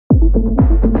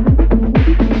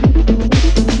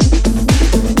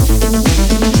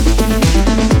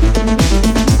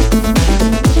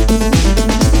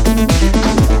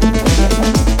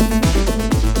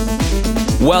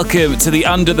welcome to the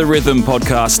Under the Rhythm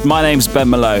podcast. My name's Ben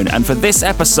Malone, and for this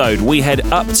episode, we head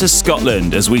up to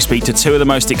Scotland as we speak to two of the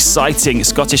most exciting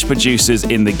Scottish producers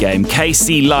in the game,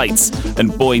 KC Lights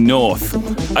and Boy North.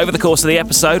 Over the course of the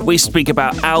episode, we speak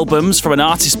about albums from an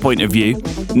artist's point of view,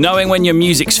 knowing when your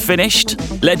music's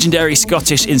finished, legendary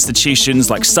Scottish institutions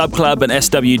like Subclub and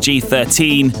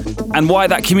SWG13, and why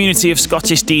that community of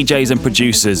Scottish DJs and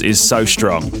producers is so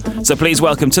strong. So please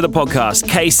welcome to the podcast,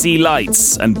 KC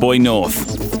Lights and Boy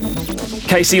North.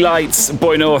 KC Lights,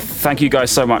 Boy North, thank you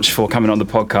guys so much for coming on the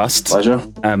podcast. Pleasure.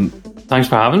 Thanks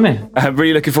for having me. I'm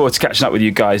really looking forward to catching up with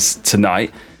you guys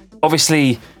tonight.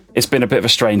 Obviously, it's been a bit of a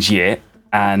strange year,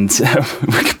 and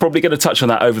we're probably going to touch on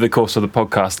that over the course of the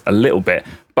podcast a little bit,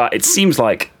 but it seems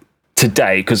like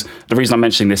today, because the reason I'm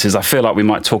mentioning this is I feel like we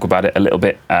might talk about it a little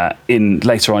bit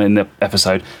later on in the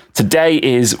episode. Today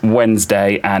is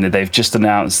Wednesday, and they've just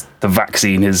announced the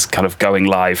vaccine is kind of going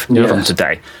live from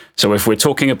today. So if we're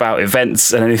talking about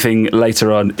events and anything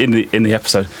later on in the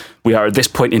episode, we are at this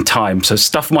point in time. So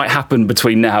stuff might happen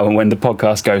between now and when the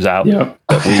podcast goes out that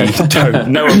we don't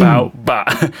know about,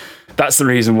 but that's the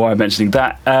reason why I'm mentioning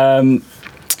that.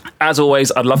 As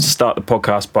always, I'd love to start the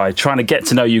podcast by trying to get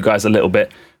to know you guys a little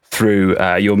bit through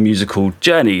your musical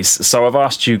journeys. So I've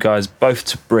asked you guys both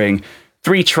to bring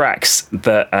 3 tracks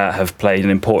that have played an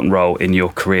important role in your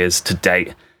careers to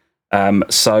date.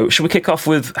 So should we kick off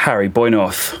with Harry, Boy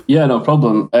North? Yeah, no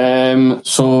problem.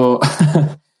 So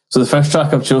the first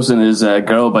track I've chosen is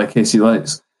Girl by KC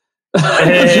Lights.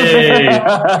 Hey!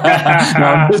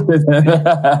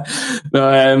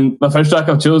 My first track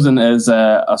I've chosen is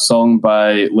a song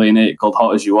by Lane 8 called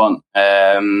Hot As You Want.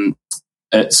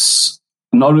 It's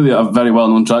not really a very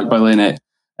well-known track by Lane 8,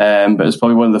 but it's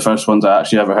probably one of the first ones I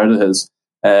actually ever heard of his.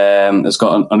 It's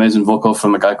got an amazing vocal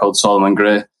from a guy called Solomon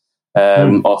Gray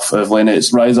off of Lane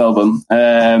 8's Rise album.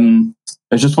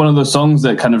 It's just one of those songs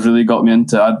that kind of really got me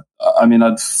into it.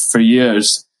 I'd for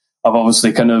years, I've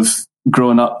obviously kind of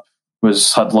grown up,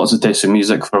 had lots of taste in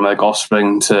music, from like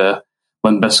Offspring to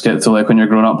Limp Bizkit to like When You're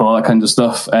Growing Up, all that kind of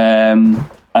stuff. And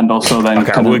also then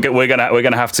we're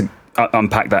gonna have to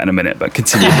unpack that in a minute, but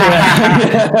continue.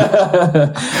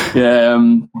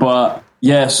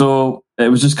 So it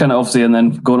was just kind of obviously, and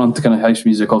then going on to kind of house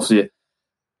music, obviously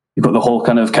you've got the whole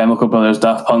kind of Chemical Brothers,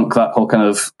 Daft Punk, that whole kind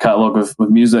of catalogue of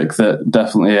music that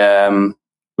definitely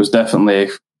was definitely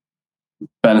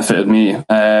benefited me.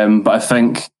 But I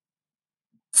think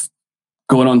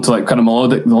going on to like kind of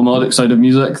the melodic side of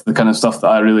music, the kind of stuff that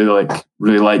I really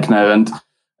like now and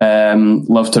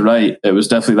love to write, it was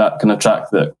definitely that kind of track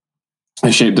that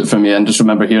shaped it for me. And just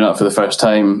remember hearing that for the first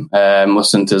time,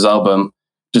 listening to his album,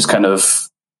 just kind of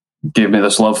gave me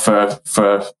this love for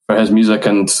his music,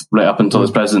 and right up until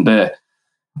his present day.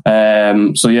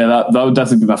 That would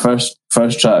definitely be my first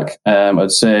track.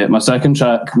 I'd say my second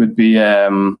track would be I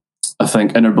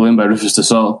think Inner Bloom by Rufus Du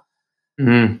Sol.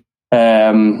 It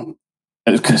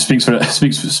speaks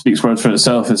words for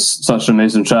itself. It's such an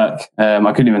amazing track.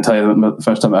 I couldn't even tell you the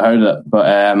first time I heard it, but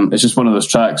it's just one of those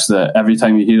tracks that every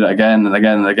time you hear it again and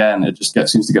again and again, it just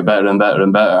seems to get better and better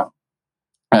and better.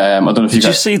 I don't know if you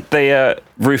see the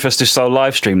Rufus Du Sol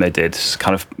live stream they did,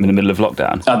 kind of in the middle of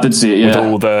lockdown? I did see it, yeah. With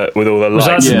all the was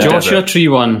lights. Was that the Joshua Tree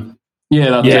one?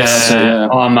 Yeah, yeah.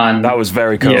 Oh man, that was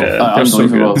very cool. Yeah,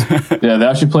 unbelievable. Yeah, they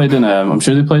actually played in. I'm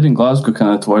sure they played in Glasgow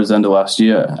kind of towards the end of last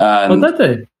year. And did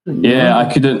they? Yeah, I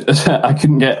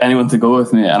couldn't get anyone to go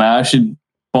with me, and I actually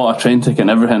bought a train ticket and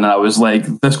everything, and I was like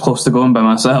this close to going by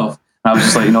myself. And I was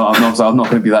just like, I'm not going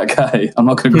to be that guy. I'm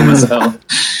not going to go myself.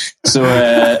 So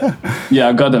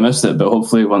I'm glad I missed it, but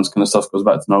hopefully once kind of stuff goes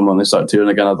back to normal and they start touring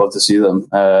again, I'd love to see them.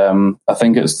 I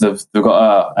think they've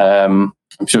got I'm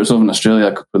sure it's over in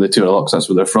Australia where they tour a lot, because that's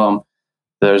where they're from.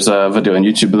 There's a video on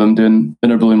YouTube of them doing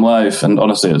Inner Bloom live, and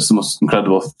honestly, it's the most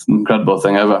incredible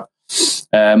thing ever.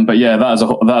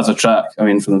 That is a track. I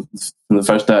mean, from the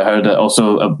first day I heard it.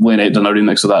 Also, Lane 8 done a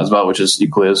remix of that as well, which is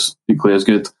equally as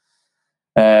good.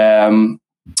 And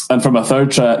for my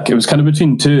third track, it was kind of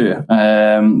between two,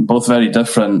 both very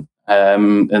different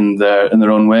in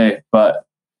their own way. But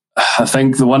I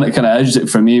think the one that kind of edged it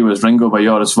for me was Ringo by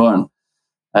Joris Voorn.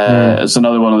 It's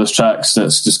another one of those tracks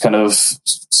that's just kind of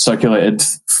circulated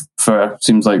for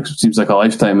seems like a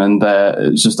lifetime, and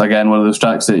it's just again one of those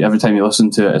tracks that every time you listen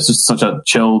to it, it's just such a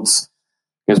chilled.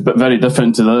 It's very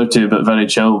different to the other two, but very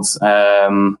chilled,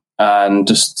 and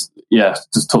just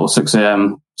total 6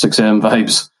 a.m.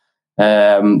 vibes.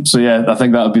 I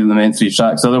think that would be the main 3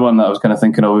 tracks. The other one that I was kind of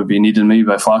thinking of would be Needing Me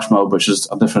by Flash Mob, which is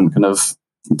a different kind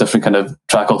of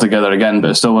track altogether again, but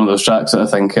it's still one of those tracks that I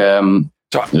think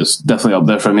it's definitely up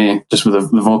there for me, just with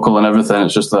the vocal and everything.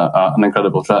 It's just an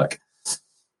incredible track.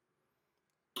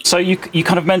 So you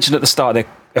kind of mentioned at the start there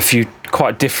a few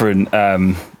quite different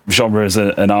genres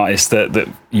and artists that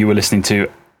you were listening to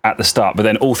at the start, but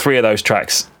then all three of those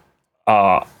tracks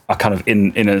are kind of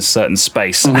in a certain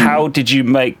space. Mm-hmm. How did you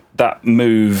make that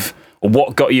move, or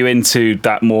what got you into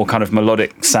that more kind of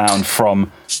melodic sound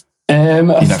from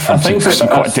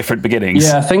quite different beginnings?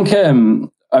 Yeah, I think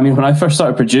when I first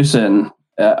started producing,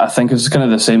 I think it's kind of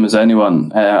the same as anyone.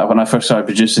 When I first started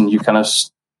producing, you kind of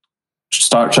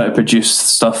start trying to produce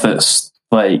stuff that's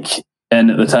like in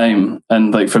at the time.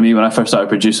 And like for me, when I first started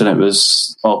producing, it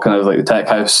was all kind of like the tech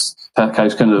house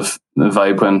kind of the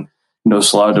vibe when,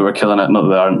 Solardo were killing it. Not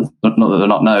that they're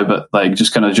not now, but like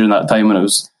just kind of during that time when it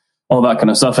was all that kind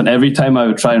of stuff. And every time I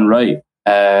would try and write,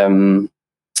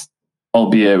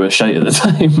 albeit it was shite at the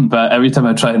time, but every time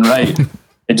I try and write,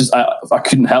 it just I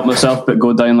couldn't help myself but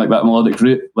go down like that melodic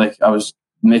route. Like I was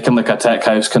making like a tech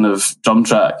house kind of drum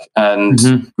track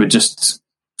and would just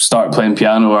start playing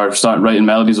piano or start writing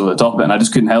melodies over the top of it, and I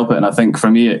just couldn't help it. And I think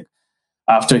for me,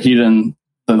 after hearing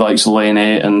the likes of Lane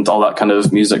 8 and all that kind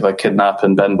of music like Kidnap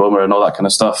and Ben Böhmer and all that kind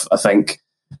of stuff, I think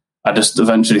I just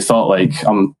eventually thought like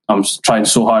I'm trying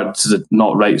so hard to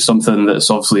not write something that's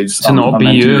obviously to not be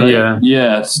you,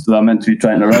 that I'm meant to be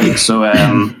trying to write. So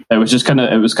it was kind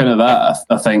of that.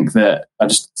 I think that I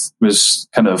just was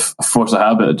kind of a force of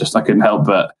habit. I couldn't help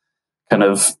but kind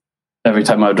of every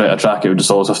time I would write a track, it would just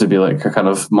always have to be like a kind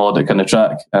of melodic kind of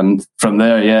track. And from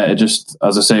there, it just,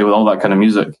 as I say, with all that kind of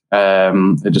music,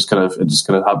 it just kind of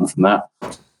happened from there.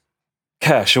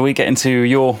 Okay, shall we get into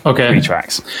your three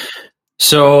tracks?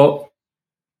 So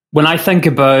when I think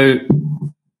about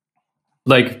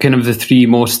like kind of the three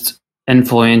most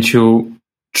influential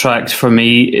tracks for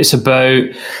me, it's about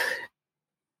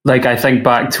like I think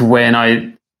back to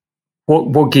when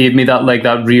what gave me that like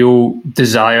that real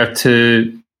desire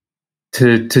to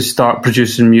start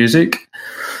producing music.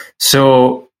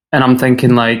 So, and I'm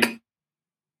thinking like,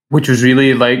 which was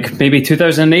really like maybe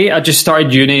 2008. I just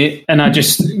started uni, and I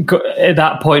just got, at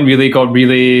that point got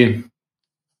really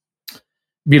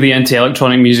into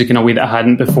electronic music in a way that I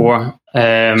hadn't before.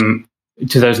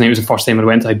 2008 was the first time I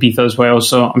went to Ibiza as well,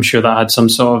 so I'm sure that had some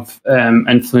sort of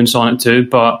influence on it too.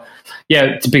 But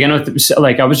yeah, to begin with, it was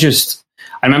like I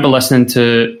remember listening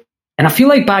to, and I feel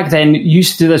like back then you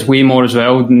used to do this way more as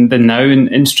well than now,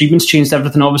 and streaming's changed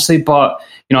everything obviously. But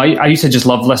I used to just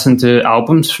love listening to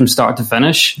albums from start to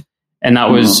finish, and that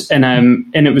was and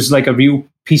it was like a real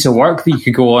piece of work that you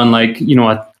could go on like an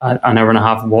hour and a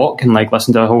half walk and like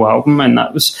listen to a whole album. And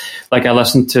that was like I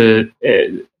listened to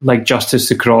like Justice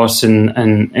the Cross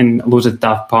and loads of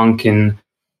Daft Punk and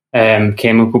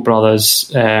Chemical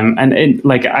Brothers and it,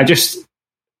 like I just,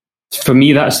 for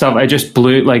me that stuff I just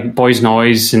blew, like Boys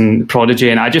Noise and Prodigy,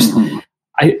 and I just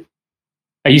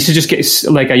I used to just get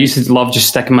like, I used to love just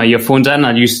sticking my earphones in.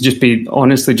 I used to just be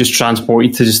honestly just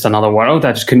transported to just another world.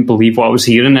 I just couldn't believe what I was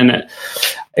hearing, and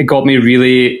it got me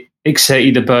really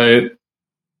excited about,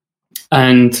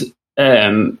 and just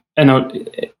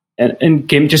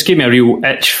gave me a real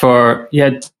itch for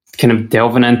kind of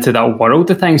delving into that world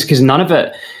of things, because none of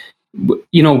it,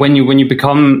 when you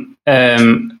become a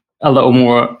little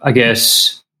more, I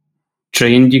guess,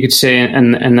 trained, you could say,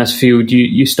 in this field,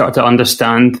 you start to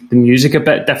understand the music a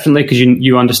bit differently, because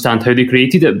you understand how they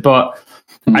created it. But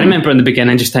I remember in the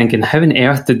beginning just thinking, how on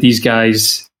earth did these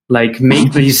guys like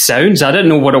make these sounds? I didn't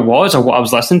know what it was or what I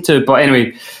was listening to. But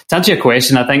anyway, to answer your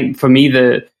question, I think for me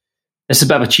it's a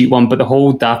bit of a cheat one, but the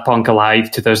whole Daft Punk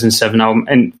Alive 2007 album,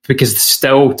 and because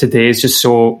still today is just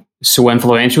so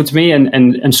influential to me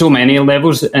and so many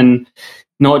levels, and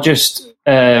not just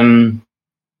not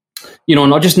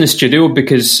just in the studio,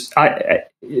 because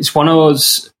it's one of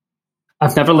those,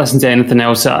 I've never listened to anything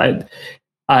else. I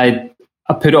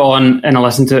put it on and I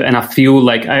listen to it, and I feel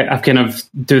like I kind of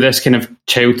do this kind of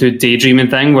childhood daydreaming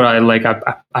thing where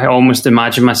I almost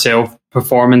imagine myself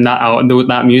performing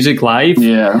that music live.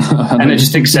 Yeah. And it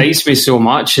just excites me so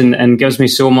much and gives me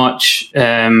so much,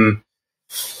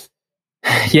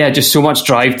 just so much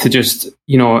drive to just,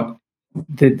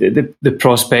 the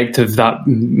prospect of that,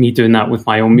 me doing that with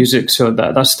my own music. So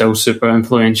that's still super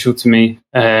influential to me.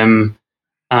 And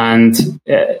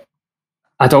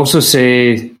I'd also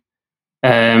say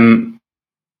Deadmau5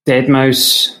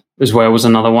 as well was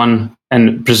another one,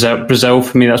 and Brazil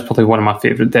for me, that's probably one of my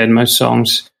favorite Deadmau5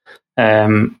 songs.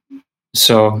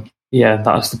 So yeah,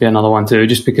 that has to be another one too,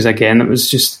 just because again it was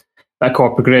just that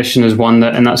chord progression is one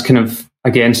that, and that's kind of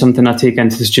again something I take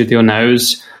into the studio now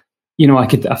is,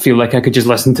 I feel like I could just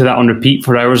listen to that on repeat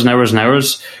for hours and hours and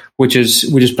hours, which is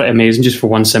pretty amazing just for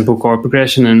one simple chord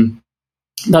progression. And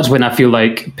that's when I feel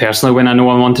like, personally, when I know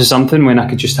I'm onto something, when I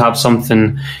could just have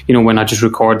something, when I just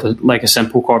record like a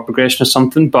simple chord progression or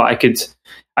something, but I just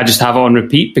have it on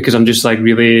repeat because I'm just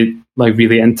really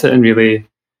into it and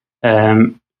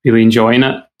really enjoying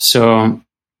it. So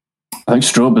I think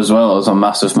Strobe as well is a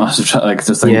massive track. Like,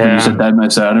 just think when you said Dead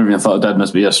Mouse, I never even thought of Dead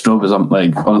Mouse, but yeah, Strobe is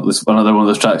like another one of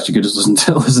those tracks you could just listen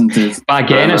to. But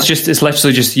again, it's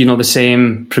literally just the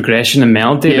same progression and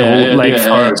melody.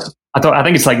 I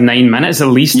think it's like 9 minutes at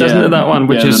least, isn't it? That one,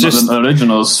 which is just the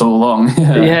original is so long.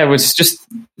 It's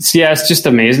just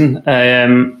amazing.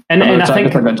 And I think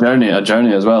it's like a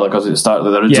journey as well, because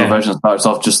the original version starts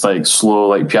off just like slow,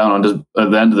 like piano, and just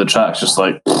at the end of the track, just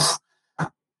like.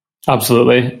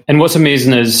 Absolutely. And what's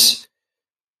amazing is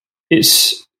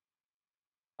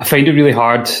I find it really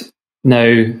hard now,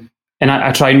 and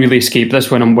I try and really escape this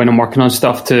when I'm working on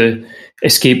stuff, to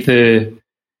escape the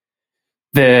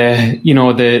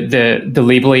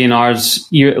label A&Rs,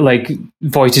 like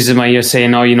voices in my ear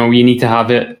saying, oh, you need to have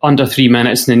it under 3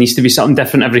 minutes and there needs to be something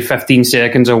different every 15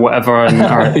 seconds or whatever, and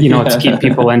to keep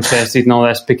people interested and all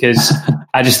this, because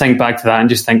I just think back to that and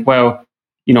just think, well,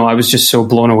 I was just so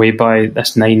blown away by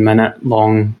this 9 minute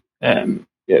long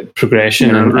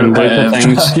progression and loop of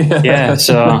things.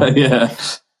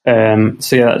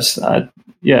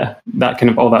 That kind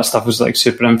of all that stuff was like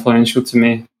super influential to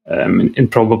me, and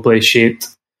probably shaped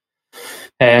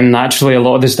naturally a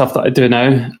lot of the stuff that I do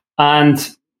now. And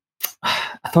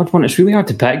I thought one, it's really hard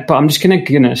to pick, but I'm just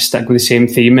gonna stick with the same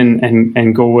theme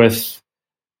and go with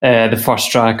the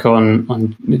first track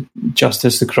on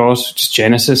Justice the Cross, which is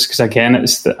Genesis, because again,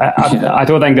 I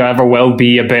don't think there ever will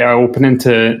be a better opening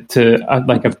to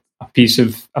a piece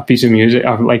of music,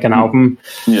 or like an album.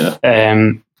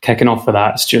 Kicking off with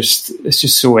that, it's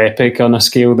just so epic on a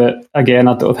scale that, again,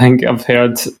 I don't think I've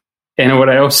heard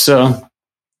anywhere else. So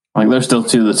I think they're still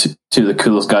two of the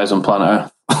coolest guys on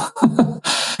planet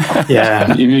Earth.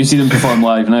 Yeah, if you see them perform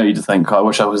live now, you'd think, I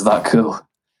wish I was that cool.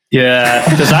 Yeah,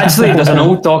 there's an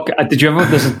old doc. There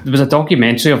was a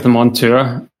documentary of them on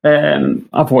tour.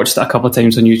 I've watched it a couple of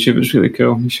times on YouTube. It's really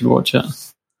cool. You should watch it.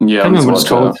 Yeah, I can't remember what it's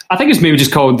called. I think it's maybe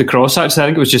just called The Cross, actually. I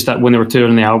think it was just that when they were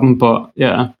touring the album, but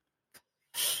yeah.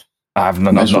 I've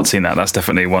not seen that. That's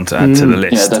definitely one to add to the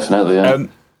list. Yeah, definitely. Yeah.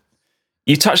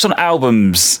 You touched on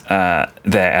albums there,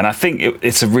 and I think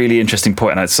it's a really interesting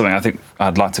point, and it's something I think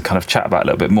I'd like to kind of chat about a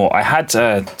little bit more. I had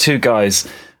two guys,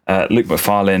 Luke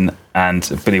McFarlane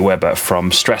and Billy Weber from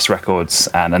Stress Records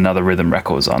and Another Rhythm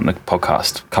Records, on the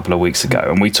podcast a couple of weeks ago,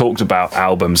 and we talked about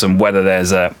albums and whether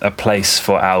there's a place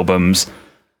for albums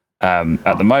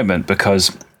at the moment,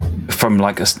 because from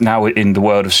now in the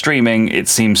world of streaming, it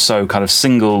seems so kind of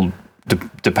single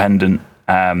dependent,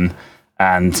 and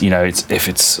if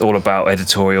it's all about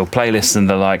editorial playlists and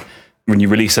the like, when you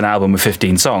release an album with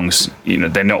 15 songs,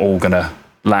 they're not all going to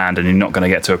land and you're not going to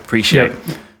get to appreciate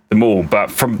them all. But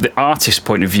from the artist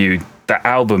point of view, that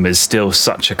album is still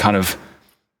such a kind of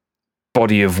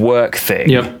body of work thing.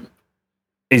 Yep.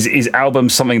 Is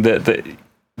albums something that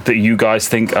you guys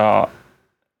think are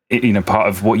part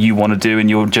of what you want to do in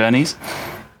your journeys?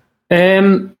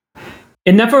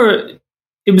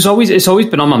 It's always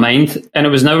been on my mind, and it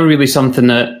was never really something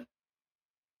that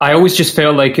I always just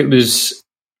felt like it was.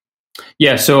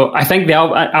 Yeah, so I think the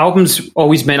albums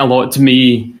always meant a lot to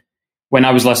me when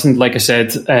I was listening. Like I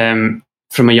said,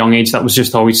 from a young age, that was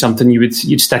just always something you'd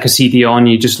stick a CD on,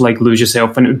 you just like lose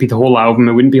yourself, and it would be the whole album.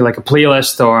 It wouldn't be like a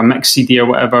playlist or a mix CD or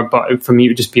whatever, but for me, it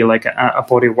would just be like a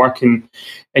body of work, and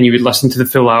you would listen to the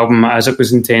full album as it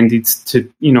was intended to,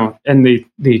 and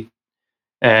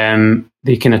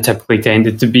they kind of typically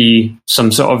tended to be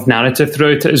some sort of narrative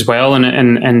throughout it as well,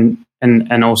 and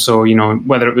also,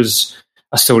 whether it was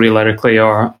a story lyrically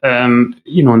or in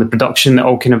the production, that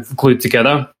all kind of glued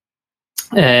together.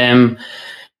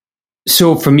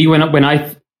 So for me,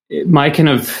 my kind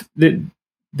of the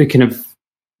kind of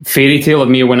fairy tale of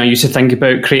me when I used to think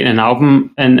about creating an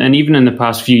album, and even in the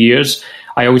past few years,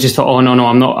 I always just thought, oh no,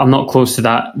 I'm not close to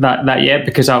that yet,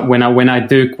 because when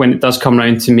it does come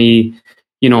around to me,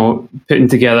 putting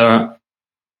together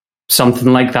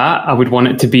something like that, I would want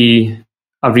it to be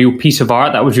a real piece of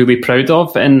art that I was really proud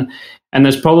of, and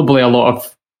there's probably a lot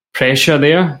of pressure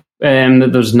there that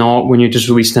there's not when you're just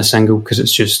releasing a single, because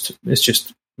it's just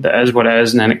that is what it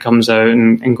is, and then it comes out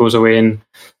and goes away.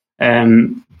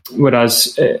 And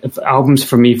whereas albums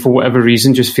for me, for whatever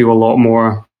reason, just feel a lot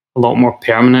more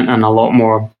permanent and a lot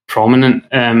more prominent,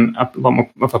 a lot more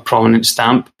of a prominent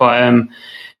stamp. But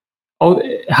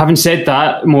having said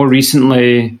that, more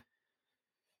recently,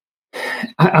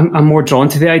 I'm more drawn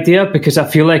to the idea, because I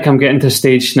feel like I'm getting to a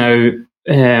stage now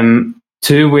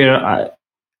too where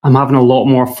I'm having a lot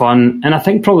more fun, and I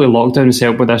think probably lockdown has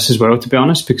helped with this as well, to be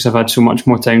honest, because I've had so much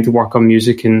more time to work on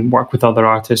music and work with other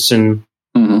artists, and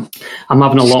I'm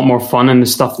having a lot more fun in the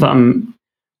stuff that I'm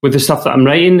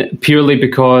writing, purely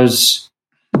because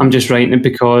I'm just writing it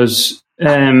because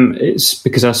it's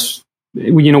because that's,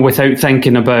 you know, without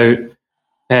thinking about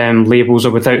labels,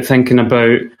 or without thinking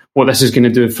about what this is going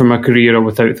to do for my career, or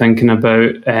without thinking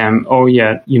about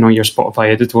your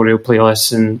Spotify editorial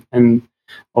playlists and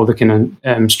all the kind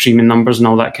of streaming numbers and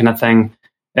all that kind of thing.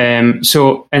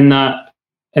 So in that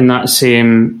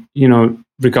same, you know,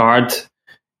 regard,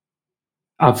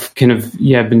 I've kind of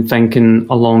been thinking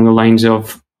along the lines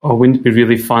of, wouldn't it be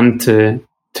really fun to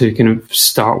kind of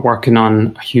start working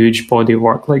on a huge body of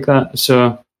work like that?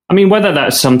 So I mean, whether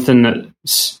that's something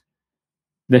that's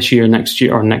this year, next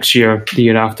year, or next year, the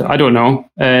year after, I don't know.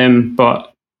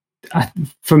 But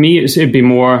for me, it'd be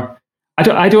more.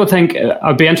 I don't think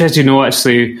I'd be interested to know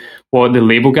actually what the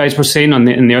label guys were saying on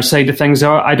their side of things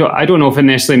are. I don't know if it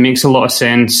necessarily makes a lot of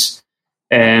sense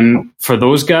for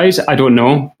those guys. I don't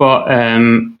know, but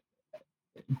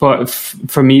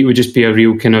for me, it would just be a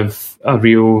real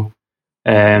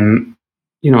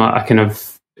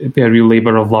it'd be a real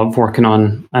labour of love working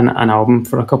on an album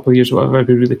for a couple of years or whatever. It'd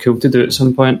be really cool to do at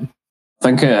some point.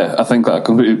 I think that I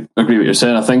completely agree with what you're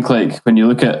saying. I think like when you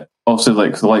look at obviously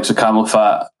like the likes of Camel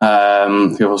Fat,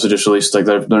 who also just released like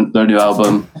their new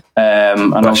album,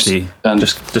 and actually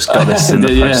just got this in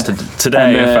the post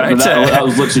today. In fact, that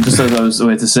was literally just as I was the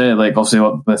way to say. Like obviously,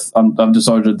 I've just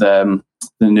ordered the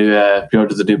new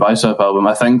pre-ordered the new Bicep album.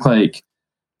 I think like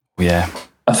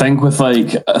I think with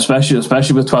like especially with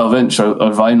 12-inch or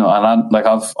vinyl, and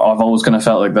I've always kind of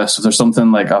felt like this. If there's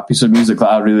something like a piece of music that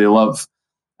I really love,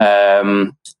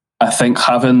 I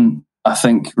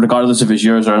think regardless if it's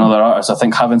yours or another artist, I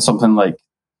think having something like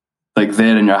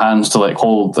there in your hands to like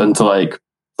hold and to like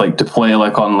to play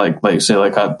like on like say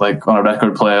like on a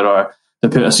record player, or to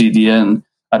put a CD in,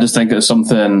 I just think it's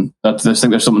something that I just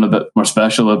think there's something a bit more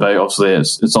special about. Obviously,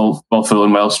 it's all full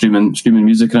and well streaming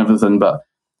music and everything, but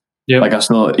like I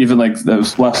still, even like it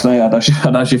was last night,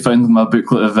 I'd actually found my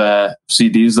booklet of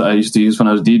CDs that I used to use when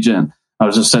I was DJing. I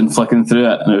was just sitting flicking through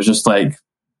it, and it was just like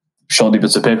shoddy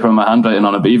bits of paper with my handwriting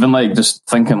on it. But even like just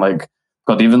thinking like,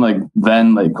 God, even like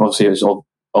then, like obviously it was all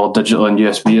digital and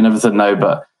USB and everything now,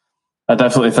 but I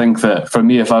definitely think that for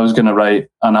me, if I was going to write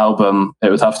an album, it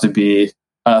would have to be,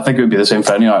 I think it would be the same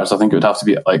for any artist. I think it would have to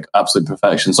be like absolute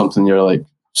perfection, something you're like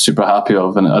super happy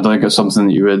of. And I don't think it's something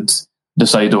that you would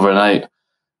decide overnight.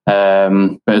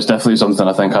 But it's definitely something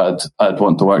I think I'd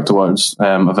want to work towards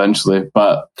eventually.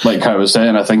 But like I was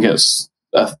saying, I think I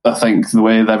think the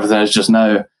way that everything is just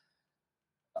now,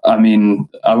 I mean,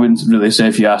 I wouldn't really say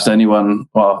if you asked anyone,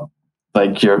 well,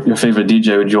 like your favorite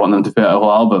DJ, would you want them to put out a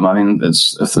whole album? I mean,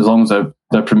 it's as long as they're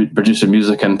producing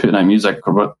music and putting out music,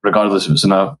 regardless if it's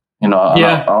in a an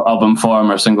album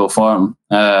form or single form.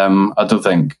 I don't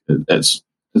think it's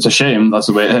a shame. That's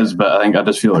the way it is. But I think I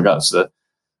just feel like that's the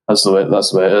way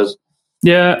it is.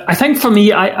 Yeah, I think for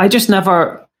me, I just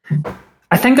never.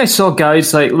 I think I saw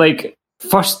guys like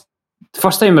first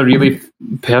time I really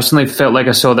personally felt like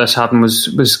I saw this happen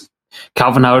was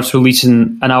Calvin Harris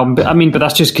releasing an album. But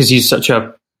that's just because he's such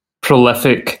a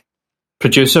prolific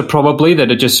producer, probably,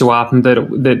 that it just so happened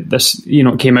that this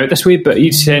came out this way. But he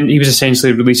was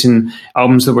essentially releasing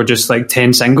albums that were just like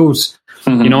 10 singles,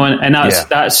 and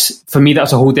that's for me,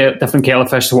 that's a whole different kettle of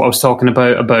fish to what I was talking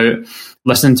about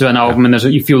listening to an album and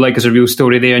you feel like there's a real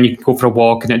story there, and you can go for a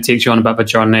walk and it takes you on a bit of a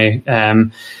journey.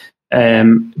 I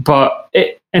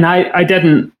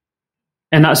didn't.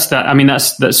 And that's that. I mean,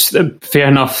 that's fair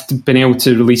enough to being able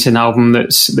to release an album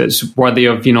that's worthy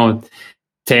of 10 or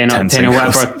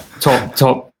whatever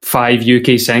top 5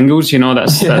 UK singles.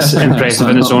 That's impressive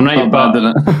in its own right. But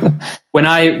when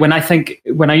I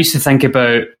used to think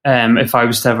about if I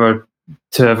was to ever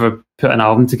put an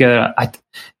album together, I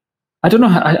don't know.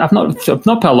 I've not put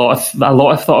a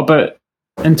lot of thought about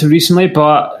into recently,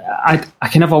 but I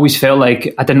kind of always felt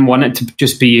like I didn't want it to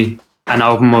just be an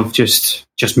album of just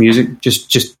music,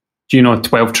 just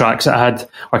 12 tracks that I had,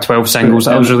 or 12 singles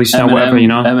that I was releasing, or whatever.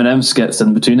 Eminem skits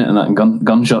in between it and that, and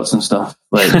gunshots and stuff,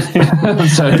 like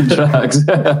certain tracks.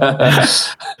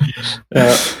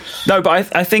 No,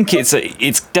 but I think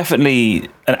it's definitely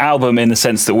an album in the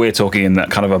sense that we're talking in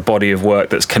that kind of a body of work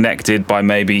that's connected by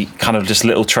maybe kind of just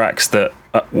little tracks that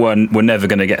were never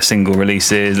going to get single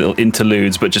releases, little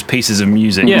interludes, but just pieces of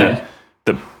music that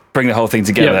bring the whole thing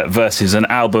together, versus an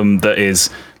album that is,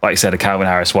 like I said, a Calvin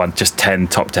Harris one, just 10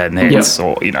 top 10 hits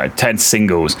or 10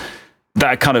 singles.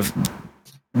 That kind of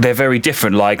they're very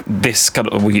different. Like this kind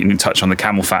of, we can touch on the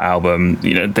Camel Fat album.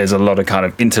 You know, there's a lot of kind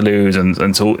of interludes,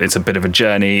 and so it's a bit of a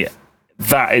journey.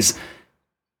 That is,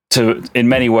 in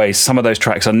many ways, some of those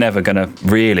tracks are never going to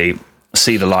really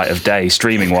see the light of day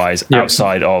streaming wise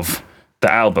outside of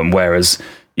the album. Whereas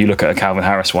you look at a Calvin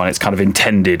Harris one, it's kind of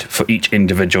intended for each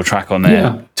individual track on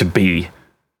there to be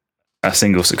a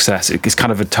single success. It's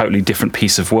kind of a totally different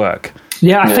piece of work.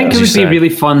 Yeah, I think it would be really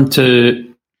fun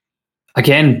to,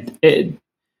 again, in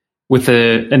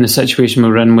the situation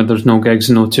we're in where there's no gigs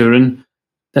and no touring,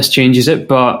 this changes it.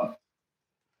 But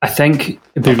I think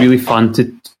it'd be really fun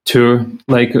to tour,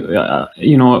 like, tour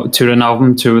an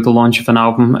album, tour the launch of an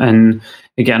album, and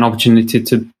get an opportunity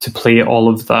to play all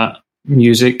of that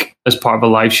music as part of a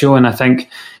live show. And I think,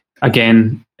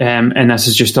 again, and this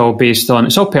is just all based on,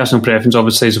 it's all personal preference,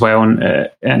 obviously, as well.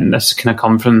 And this kind of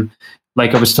come from,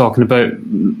 like I was talking about,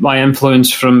 my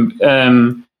influence from,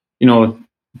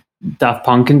 Daft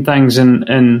Punk and things,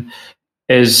 and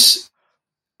is,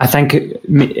 I think,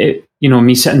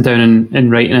 me sitting down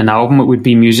and writing an album, it would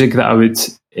be music that I would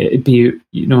be,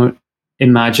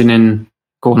 imagining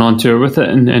going on tour with it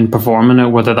and performing it,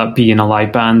 whether that be in a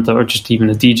live band or just even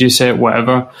a DJ set,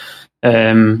 whatever.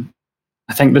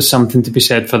 I think there's something to be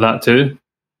said for that too.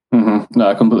 Mm-hmm. No,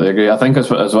 I completely agree. I think as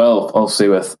well, obviously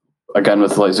with like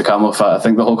the Camel Fat, I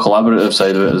think the whole collaborative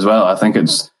side of it as well. I think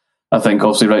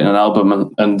obviously writing an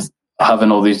album and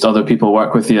having all these other people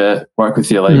work with you, like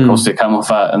obviously Camel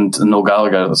Fat and Noel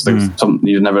Gallagher. That's something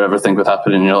you'd never ever think would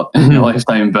happen in your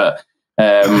lifetime. But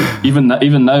even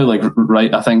now, like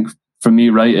I think for me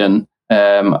writing,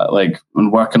 like when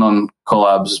working on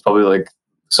collabs is probably like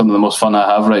some of the most fun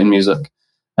I have writing music.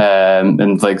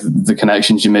 And like the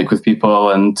connections you make with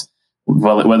people, and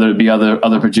whether it be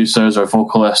other producers or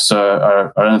vocalists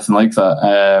or anything like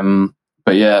that.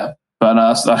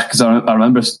 Because I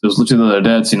remember it was literally the other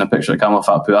day I'd seen a picture of Camel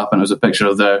Fat put up, and it was a picture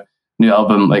of their new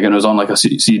album, like, and it was on like a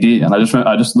CD, and I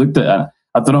just looked at it, and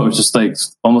I don't know, it was just like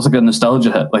almost like a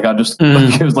nostalgia hit. Like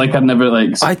it was like I'd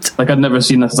never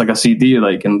seen this like a CD,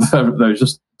 like, and it was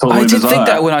just totally bizarre. I did think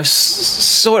that when I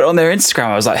saw it on their Instagram,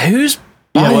 I was like, who's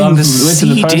buying the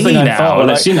CD the first thing I thought when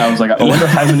like, I seen it, I was like, I wonder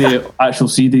how many actual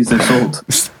CDs they sold.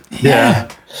 Yeah.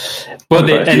 Well,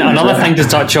 and another thing to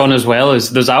touch on as well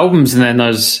is there's albums, and then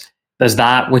there's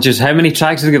that, which is how many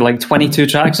tracks? Is it like 22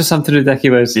 tracks or something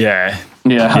ridiculous? Yeah.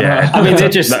 I mean, they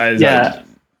just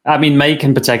I mean, Mike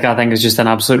in particular, I think, is just an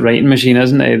absolute writing machine,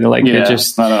 isn't he? They're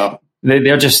just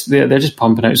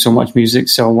pumping out so much music.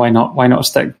 So why not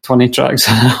stick 20 tracks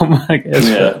on an album? I guess.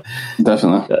 Yeah,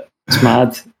 definitely. It's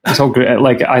mad. It's all great.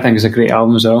 Like, I think it's a great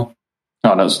album as well.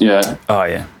 Oh, that's Oh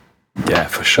yeah. Yeah,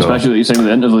 for sure. Especially what you say with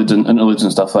the interludes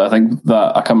and stuff. Like, I think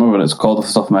that, I can't remember what it's called off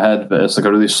the top of my head, but it's like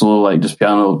a really slow, like just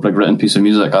piano, like written piece of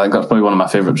music. I think that's probably one of my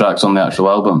favorite tracks on the actual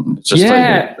album. It's just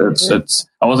it's.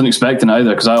 I wasn't expecting either,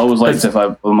 because I always liked if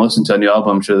I'm listening to a new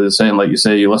album, I'm sure they're saying, like you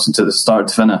say, you listen to the start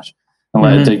to finish and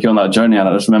let it take you on that journey. And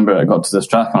I just remember I got to this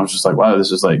track and I was just like, wow,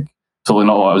 this is like totally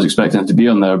not what I was expecting it to be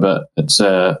on there, but it's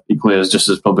equally just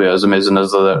as probably as amazing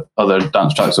as the other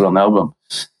dance tracks that are on the album.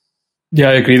 Yeah,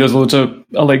 I agree. There's loads of,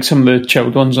 I like some of the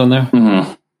chilled ones on there.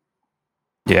 Mm-hmm.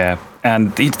 Yeah,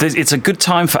 and it's a good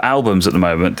time for albums at the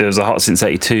moment. There's a Hot Since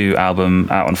 82 album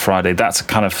out on Friday. That's a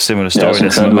kind of similar story.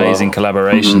 There's some amazing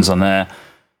collaborations on there.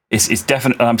 It's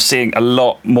definitely, I'm seeing a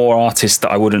lot more artists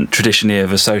that I wouldn't traditionally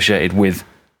have associated with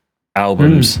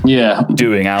albums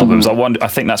doing albums. I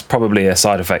think that's probably a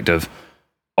side effect of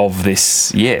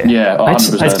this year. Yeah, I'd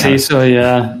say so.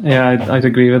 Yeah, I'd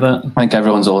agree with that. I think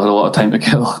everyone's had a lot of time to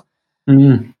kill.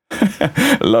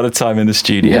 A lot of time in the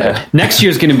studio. Yeah. Next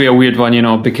year's going to be a weird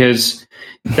one, because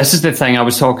this is the thing. I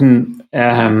was talking,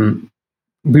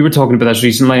 we were talking about this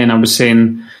recently, and I was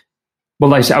saying,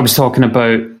 well, I was talking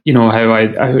about,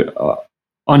 how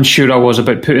unsure I was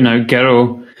about putting out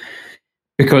Girl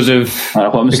because it's a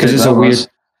weird.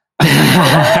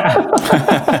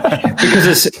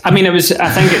 Because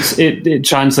it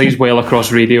translates well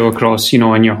across radio, across,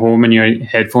 in your home and your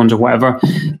headphones or whatever.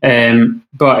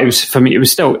 But it was, for me,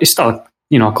 it's still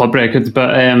a club record.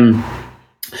 But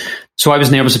so I was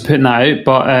nervous of putting that out.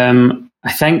 But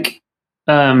I think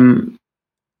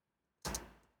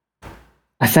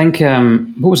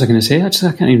what was I going to say?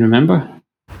 Actually, I can't even remember.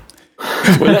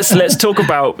 Well, let's talk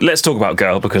about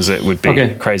Girl, because it would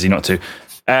be crazy not to.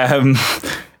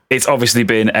 It's obviously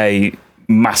been a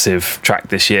massive track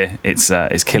this year. It's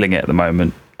killing it at the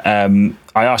moment.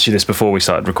 I asked you this before we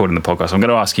started recording the podcast. I'm going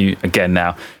to ask you again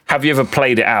now. Have you ever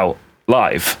played it out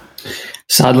live?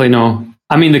 Sadly, no.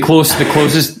 I mean, the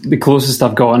closest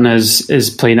I've gotten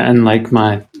is playing it in like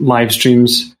my live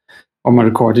streams or my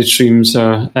recorded streams.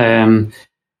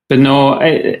 But no,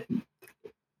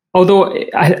 although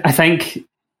I think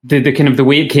the kind of the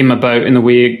way it came about and the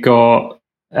way it got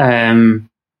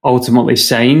ultimately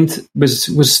signed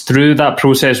was through that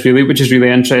process, really, which is really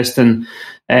interesting.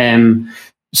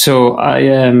 So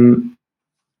I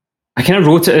kind of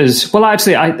wrote it as well.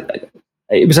 Actually,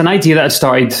 it was an idea that I'd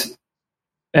started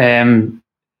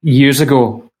years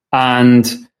ago,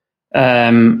 and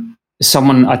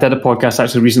someone, I did a podcast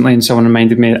actually recently, and someone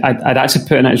reminded me I'd actually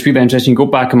put in it. It's really interesting. Go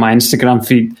back on my Instagram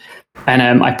feed,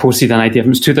 and I posted an idea. It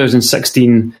was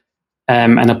 2016.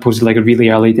 And I posted like a really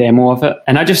early demo of it,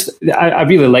 and I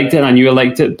really liked it, and I knew I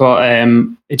liked it, but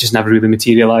it just never really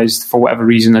materialized for whatever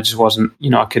reason. I just wasn't,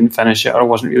 I couldn't finish it, or I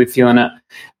wasn't really feeling it.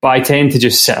 But I tend to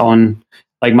just sit on,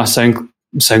 like, my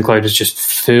SoundCloud is just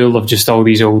full of just all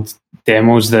these old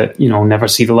demos that never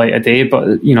see the light of day.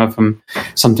 But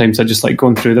sometimes I just like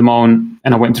going through them all, and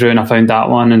I went through and I found that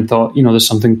one and thought, there's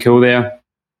something cool there.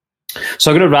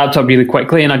 So I got it wrapped up really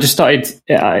quickly, and I just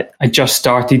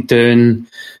started doing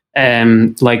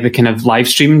like the kind of live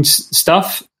streamed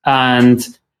stuff, and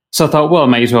so I thought, well, I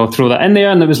might as well throw that in there,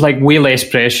 and there was like way less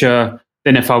pressure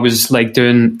than if I was like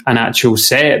doing an actual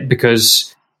set,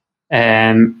 because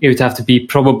it would have to be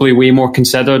probably way more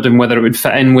considered and whether it would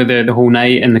fit in with the whole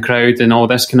night and the crowd and all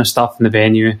this kind of stuff in the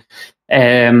venue.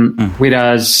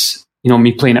 Whereas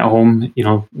me playing at home,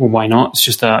 well, why not? It's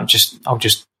just I'll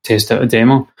just test out a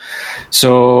demo.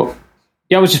 So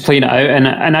yeah, I was just playing it out,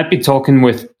 and I'd been talking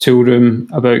with Toolroom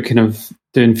about kind of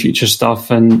doing future stuff,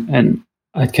 and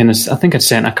I think I'd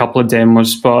sent a couple of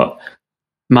demos, but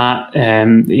Matt, at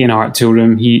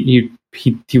Toolroom,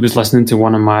 he was listening to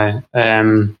one of my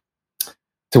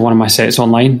sets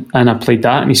online, and I played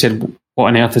that, and he said, "What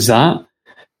on earth is that?"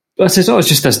 I said, "Oh, it's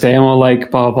just this demo,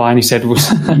 like blah blah blah," and he said, "Well,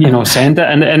 send it,"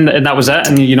 and that was it.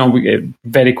 And we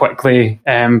very quickly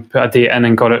put a date in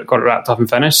and got it wrapped up and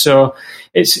finished. So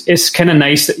it's kind of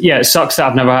nice. Yeah, it sucks that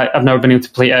I've never been able to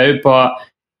play it out, but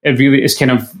it really is kind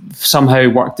of somehow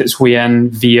worked its way in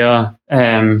via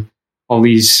all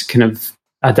these kind of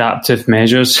adaptive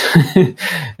measures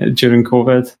during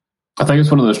COVID. I think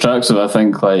it's one of those tracks that I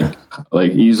think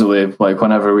like easily, like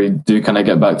whenever we do kind of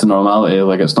get back to normality,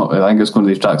 like it's not. I think it's one of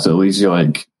these tracks that leaves you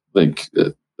like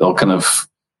it'll kind of,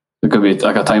 it could be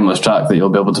like a timeless track that you'll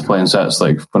be able to play in sets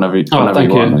like whenever you want.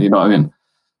 You know what I mean?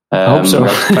 I hope so.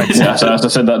 Yeah, so I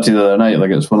said that to you the other night.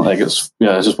 Like it's just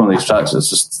one of these tracks. It's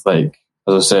just like,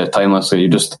 as I say, timeless. Like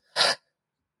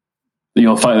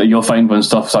you'll find when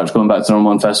stuff starts going back to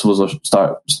normal and festivals will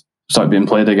start being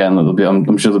played again. That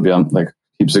I'm sure there'll be like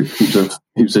heaps of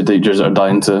DJs that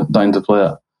are dying to play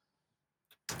it.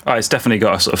 Oh, it's definitely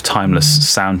got a sort of timeless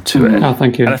sound to it. Oh,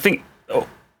 thank you. And I think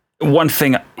one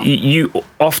thing, you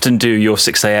often do your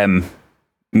 6 a.m.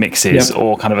 mixes,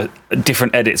 or kind of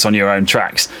different edits on your own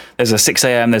tracks. There's a 6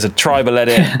 a.m., there's a tribal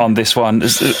edit on this one.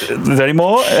 Is there any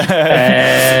more?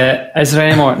 Is there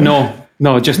any more?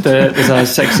 No, just there's a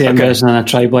 6 a.m. version and a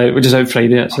tribal edit, which is out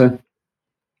Friday, actually.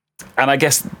 And I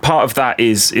guess part of that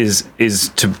is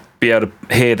to be able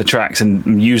to hear the tracks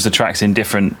and use the tracks in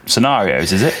different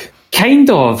scenarios, is it? Kind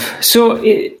of. So,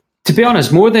 to be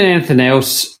honest, more than anything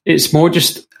else, it's more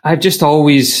just I've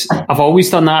always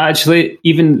done that, actually.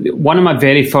 Even one of my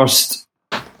very first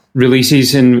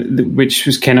releases, which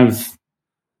was kind of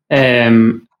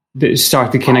that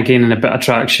started kind of gaining a bit of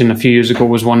traction a few years ago,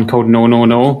 was one called No No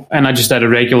No, and I just did a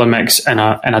regular mix and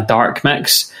a dark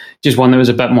mix, just one that was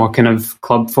a bit more kind of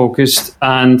club focused.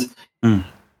 And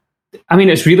I mean,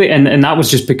 it's really, and that was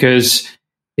just because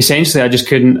essentially I just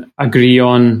couldn't agree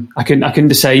on, I couldn't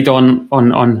decide on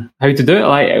how to do it.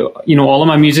 Like, all of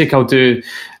my music I'll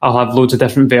have loads of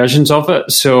different versions of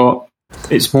it. So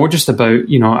it's more just about,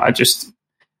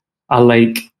 I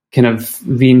like kind of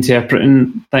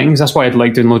reinterpreting things. That's why I'd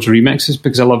like doing loads of remixes,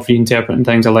 because I love reinterpreting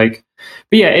things I like.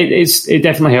 But yeah, it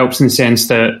definitely helps in the sense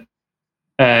that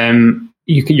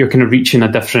you're kind of reaching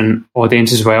a different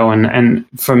audience as well. And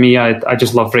for me, I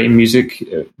just love writing music,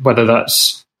 whether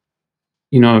that's,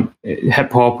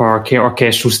 hip hop or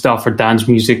orchestral stuff or dance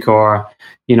music or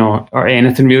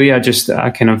anything really. I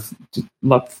kind of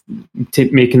love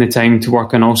making the time to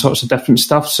work on all sorts of different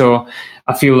stuff. So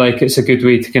I feel like it's a good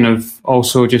way to kind of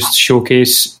also just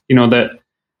showcase, that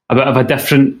a bit of a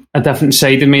different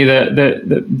side of me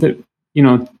that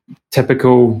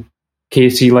typical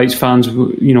KC Lights fans,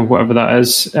 whatever that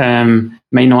is,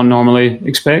 might not normally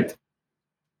expect.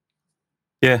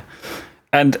 Yeah.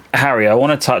 And Harry, I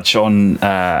want to touch on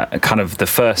kind of the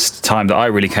first time that I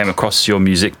really came across your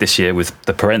music this year with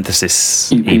the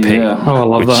Parenthesis EP. Yeah. Oh, I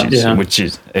love that. Yeah. Which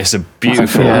is, it's a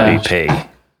beautiful EP.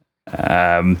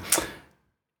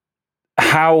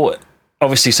 How,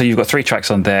 obviously, so you've got 3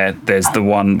 tracks on there. There's the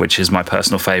one which is my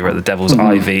personal favourite, The Devil's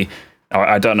Ivy.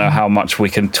 I don't know how much we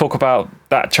can talk about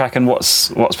that track and what's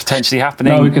potentially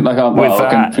happening. No, we can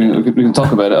we can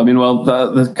talk about it. I mean, well,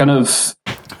 the kind of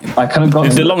I kind of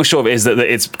got the long and short of it is that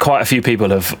it's quite a few people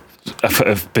have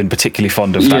been particularly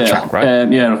fond of that track, right?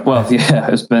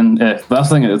 It's been that's the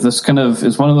thing.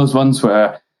 It's one of those ones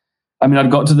where, I mean,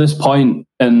 I'd got to this point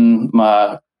in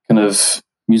my kind of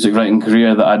music writing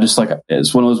career that I just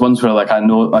it's one of those ones where I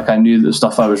knew that the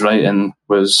stuff I was writing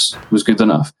was good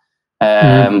enough.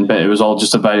 But it was all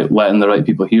just about letting the right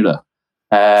people hear it.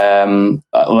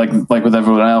 Like with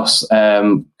everyone else,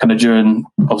 kind of during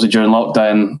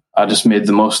lockdown, I just made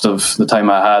the most of the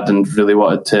time I had and really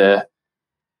wanted to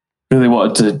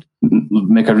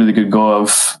make a really good go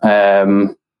of,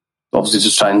 obviously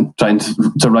just trying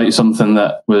to write something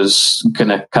that was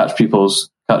gonna catch people's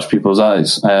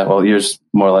eyes, ears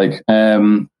more like.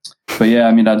 But yeah,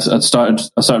 I mean, I started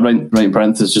writing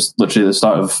Parenthesis just literally the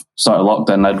start of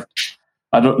lockdown.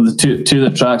 The two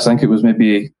of the tracks, I think it was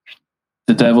maybe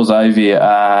The Devil's Ivy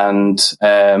and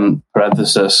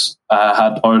Parenthesis. I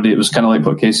had already, it was kind of like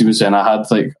what Casey was saying, I had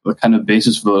the kind of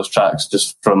basis for those tracks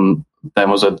just from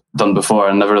demos I'd done before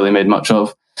and never really made much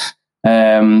of.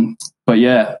 But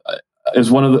yeah, it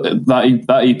was one of that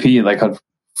EP,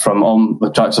 from all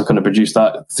the tracks I've kind of produced,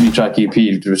 that 3-track EP,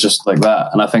 it was just like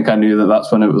that. And I think I knew that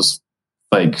that's when it was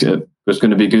it was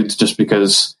going to be good, just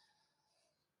because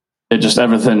it just,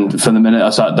 everything from the minute I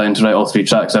sat down to write all 3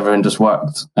 tracks, everything just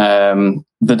worked. The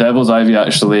Devil's Ivy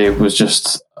actually was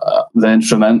just the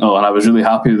instrumental, and I was really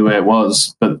happy with the way it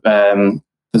was. But the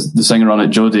singer on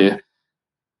it, Jodie,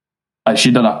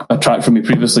 she'd done a track for me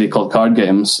previously called Card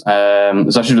Games.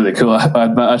 It's actually really cool.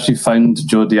 I actually found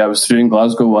Jodie. I was through in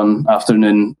Glasgow one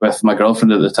afternoon with my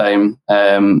girlfriend at the time,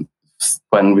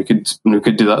 when we could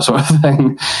do that sort of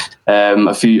thing,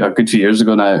 a good few years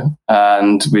ago now.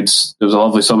 And it was a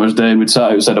lovely summer's day, and we'd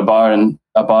sat outside a bar in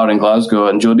Glasgow,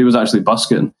 and Jodie was actually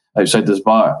busking outside this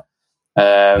bar.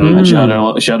 And she had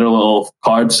her little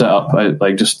card set up,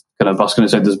 just kind of busking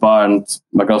outside this bar, and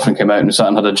my girlfriend came out and we sat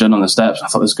and had a gin on the steps. I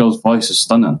thought, this girl's voice is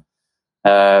stunning.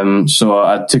 So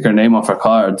I took her name off her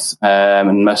card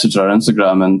and messaged her on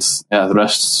Instagram, and yeah, the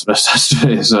rest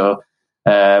history. So,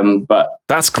 but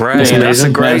that's great. Yeah, that's a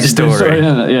great story.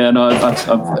 Yeah, no,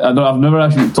 I've never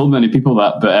actually told many people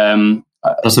that,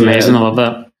 but that's amazing. I love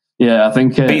that. Yeah, I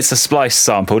think beats a Splice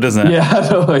sample, doesn't it? Yeah, I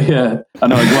know. Yeah, I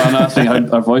know. Well, I think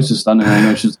her voice is stunning. I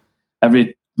know she's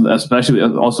especially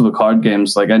also with Card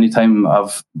Games. Like, anytime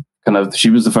she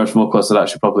was the first vocalist that I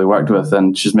actually probably worked with,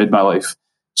 and she's made my life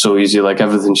so easy. Like,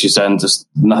 everything she said, just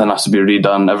nothing has to be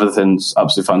redone. Everything's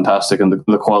absolutely fantastic, and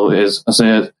the quality is. I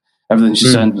say it. Everything she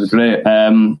said was great.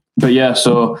 But yeah,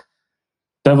 so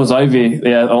Devil's Ivy.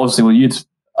 Yeah, obviously,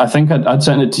 I think I'd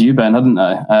sent it to you, Ben, hadn't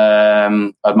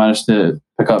I? I'd managed to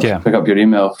pick up your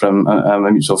email from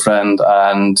a mutual friend,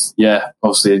 and yeah,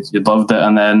 obviously you loved it.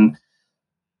 And then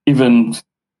even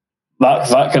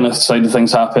that kind of side of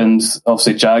things happened.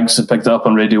 Obviously, Jags had picked it up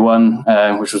on Radio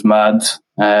 1, which was mad.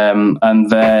 And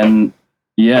then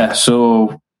yeah,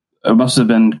 so it must have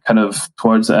been kind of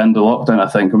towards the end of lockdown, I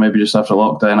think, or maybe just after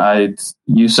lockdown.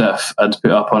 Yusuf had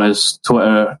put up on his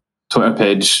Twitter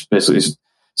page, basically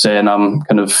saying, I'm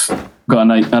kind of got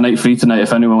a night free tonight.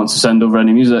 If anyone wants to send over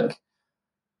any music,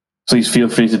 please feel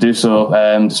free to do so.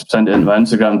 Just send it in my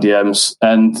Instagram DMs.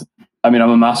 And I mean, I'm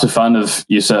a massive fan of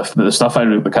Yusuf, but the stuff I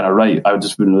really kind of write, I would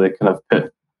just really kind of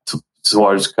put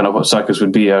towards kind of what Circus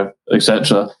would be, or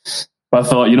etc. But I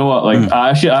thought, you know what, I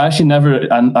actually never,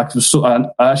 and I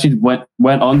actually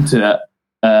went on to it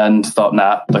and thought,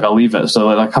 nah, I'll leave it. So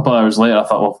a couple of hours later, I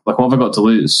thought, well, what have I got to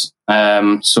lose?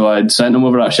 So I'd sent him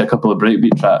over actually a couple of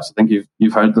breakbeat tracks. I think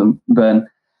you've heard them, Ben.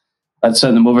 I'd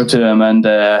sent them over to him, and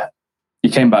he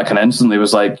came back and instantly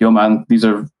was like, yo man, these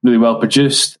are really well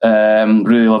produced.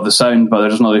 Really love the sound, but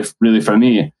they're just not really for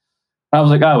me. And I was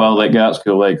like, yeah, that's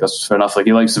cool. That's fair enough.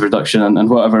 He likes the production and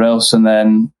whatever else. And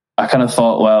then I kind of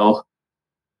thought, well,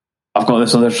 I've got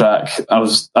this other track. I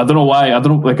don't know why. I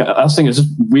think it's just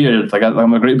weird.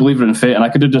 I'm a great believer in fate, and I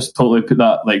could have just totally put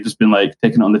that, just been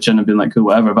taking it on the chin and been cool,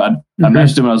 whatever. But I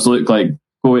messaged him and I was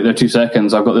go wait there 2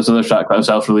 seconds. I've got this other track that was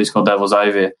self-released called Devil's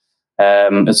Ivy.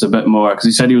 It's a bit more, because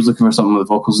he said he was looking for something with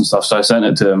vocals and stuff. So I sent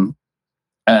it to him,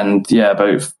 and yeah,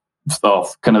 about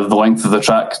kind of the length of the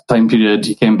track time period,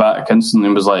 he came back instantly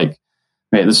and was like,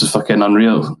 "Mate, this is fucking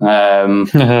unreal,"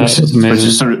 which is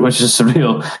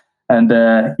surreal. And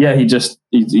yeah,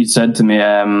 he said to me,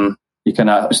 he kind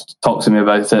of talked to me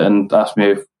about it and asked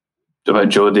me about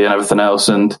Jodie and everything else.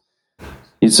 And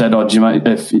he said, "Oh, do you mind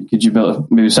could you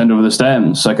maybe send over the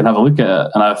stems so I can have a look at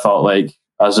it?" And I thought,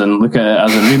 as in look at it,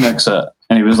 as in remix it.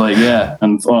 And he was like, "Yeah."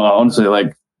 And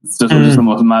honestly, it's just the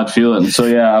most mad feeling. So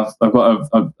yeah, I've got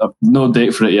a no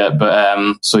date for it yet,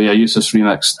 but so yeah, Useless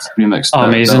remixed. Oh,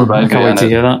 amazing! I can't wait to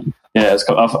hear that. Yeah,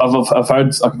 I've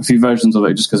heard a few versions of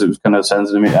it just because it was kind of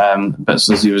sending me bits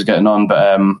as he was getting on,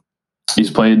 but he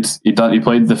played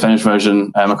the finished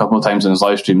version a couple of times in his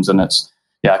live streams, and I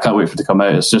can't wait for it to come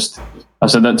out. It's just, I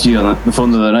said that to you on the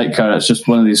phone the other night, Cara. It's just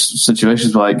one of these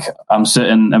situations where like I'm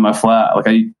sitting in my flat, like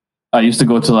I used to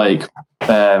go to like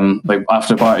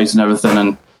after parties and everything,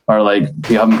 and or like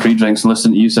be having pre-drinks and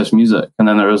listening to Yusuf's music, and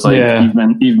then there was like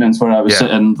evenings where I was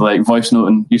sitting like voice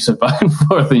noting Yusuf back and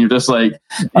forth, and you're just like,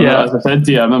 as I said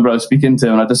to you, I remember I was speaking to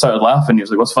him and I just started laughing. He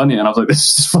was like, "What's funny?" And I was like,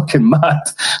 "This is fucking mad."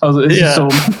 I was like, "This is so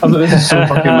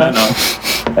fucking mental."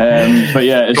 But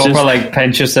yeah, it's proper just like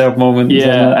pinch yourself moment.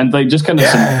 And like just kind of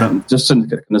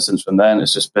since from then,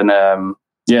 it's just been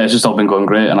it's just all been going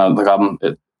great, and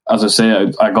as I say,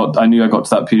 I knew I got to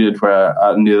that period where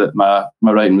I knew that my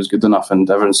writing was good enough, and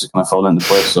everyone's just kind of fallen into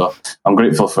place. So I'm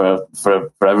grateful for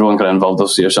everyone kind of involved.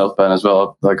 Obviously yourself, Ben, as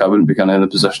well. Like I wouldn't be kind of in the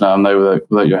position I am now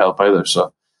without your help either.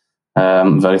 So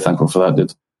I'm very thankful for that,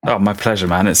 dude. Oh, my pleasure,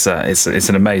 man. It's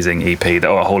an amazing EP.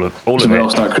 All of it. So we all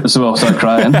start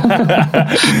crying.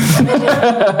 I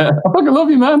fucking love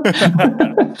you, man.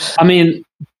 I mean,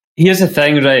 here's the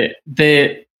thing, right?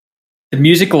 The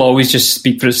music will always just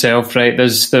speak for itself, right?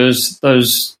 There's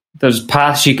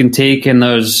paths you can take, and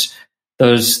there's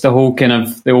the whole kind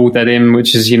of the old idiom,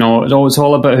 which is, it's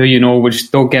all about who you know, which,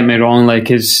 don't get me wrong,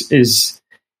 like is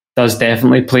does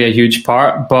definitely play a huge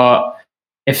part. But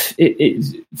if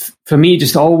for me,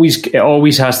 it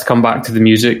always has to come back to the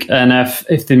music, and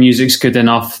if the music's good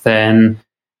enough, then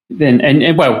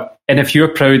if you're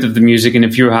proud of the music and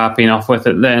if you're happy enough with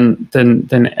it, then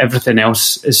everything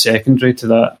else is secondary to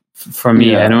that. For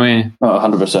me, anyway.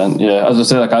 100%. Yeah, as I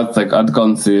say, I'd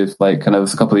gone through like kind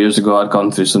of a couple of years ago. I'd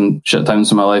gone through some shit times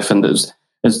in my life, and I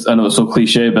know it's so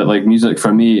cliche, but like music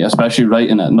for me, especially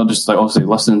writing it, not just like obviously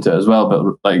listening to it as well, but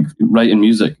like writing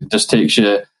music, it just takes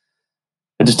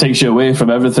you away from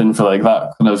everything for like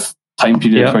that kind of time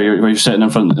period where you're sitting in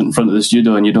front of the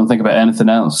studio and you don't think about anything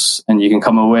else, and you can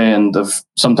come away and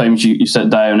sometimes you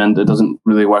sit down and it doesn't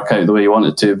really work out the way you want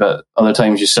it to, but other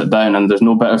times you sit down and there's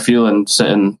no better feeling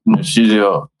sitting in your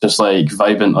studio just like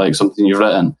vibing like something you've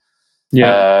written.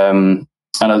 And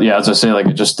as I say, like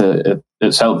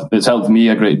it's helped me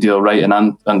a great deal writing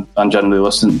and generally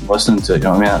listening to it, you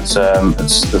know what I mean?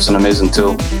 It's an amazing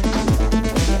tool.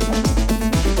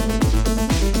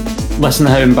 Listen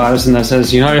to how embarrassing this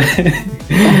is. You know how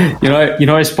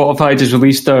Spotify just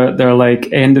released their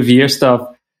like end of year stuff.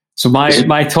 So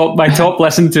my top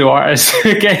listened to artist,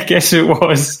 guess who it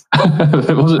was?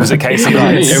 Was it Casey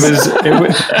Lights? It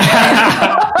was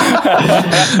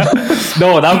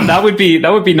no, that would be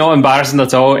not embarrassing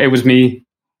at all. It was me.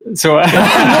 So no,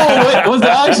 wait, was it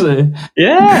actually?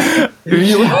 Yeah.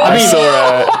 I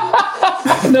saw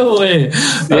no way.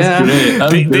 That's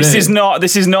great. This is not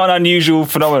an unusual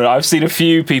phenomenon. I've seen a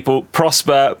few people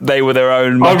prosper. They were their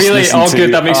own. Oh really? Oh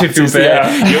good. That makes me feel better.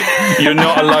 Yeah. You're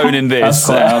not alone in this.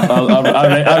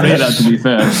 I rate that, to be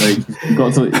fair. Like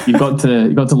you got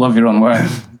to love your own work.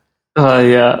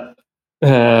 Yeah.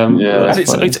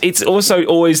 It's also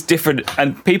always different,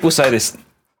 and people say this.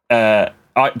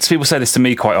 People say this to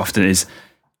me quite often.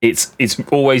 It's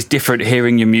always different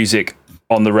hearing your music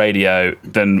on the radio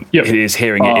than it is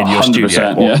hearing it in your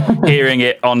studio. Or hearing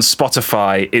it on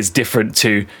Spotify is different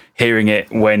to hearing it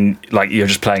when like you're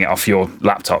just playing it off your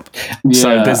laptop.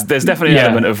 So there's definitely an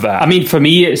element of that. I mean, for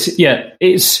me,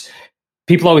 it's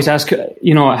people always ask, how do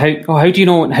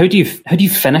you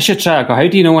finish a track, or how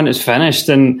do you know when it's finished?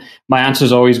 And my answer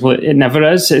is always, well, it never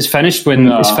is. It's finished when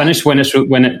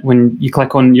when you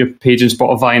click on your page in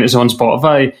Spotify and it's on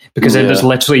Spotify, because then there's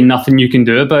literally nothing you can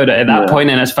do about it at that point,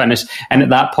 and it's finished. And at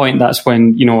that point, that's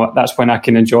when I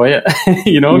can enjoy it,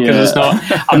 because it's not.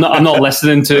 I'm not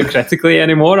listening to it critically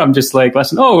anymore. I'm just like,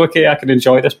 listen, I can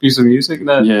enjoy this piece of music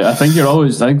then. Yeah, I think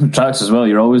with tracks as well,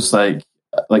 you're always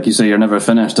like you say, you're never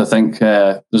finished. I think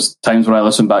there's times where I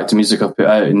listen back to music I've put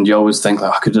out, and you always think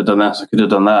like, I could have done this, I could have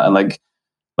done that, and like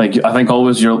I think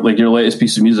always your latest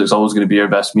piece of music is always going to be your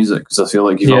best music, because I feel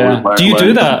like you've always do you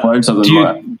do that? Do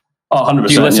you, 100%.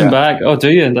 Do you listen back? Oh, do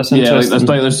you? That's interesting.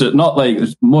 There's not like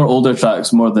there's more older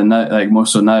tracks more than now, like more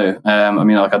so now. I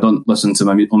mean, like I don't listen to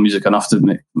my own music enough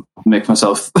to make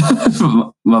myself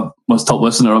my most top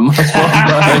listener on my Spotify.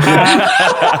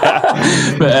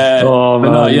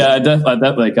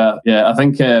 I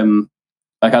think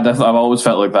I've always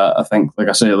felt like that. I think, like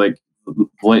I say, like the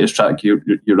latest track, you're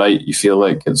right. You feel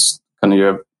like it's kind of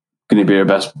going to be your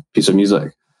best piece of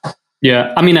music.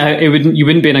 Yeah, I mean, you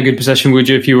wouldn't be in a good position, would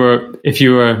you, if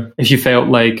you felt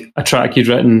like a track you'd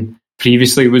written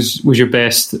previously was your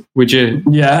best? Would you?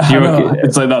 Yeah,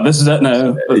 it's like that. This is it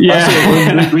now.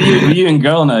 Yeah, were you and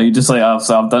girl now? You just like I've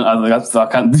done. I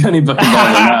can't do any fucking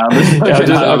better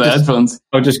than that.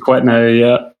 I'll just quit now.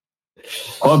 Yeah.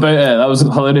 What about it? That was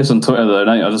hilarious on Twitter the other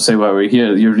night. I'll just say while we're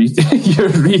here, your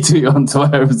retweet on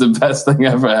Twitter was the best thing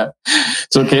ever.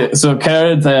 So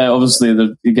Kerrod,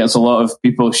 obviously, he gets a lot of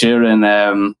people sharing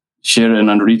and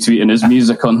retweeting his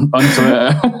music on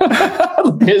Twitter.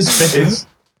 Look at his face.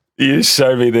 You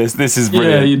show me this. This is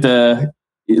brilliant. Yeah,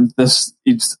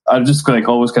 I just like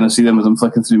always kind of see them as I'm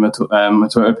flicking through my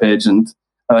Twitter page, and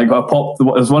I got popped. It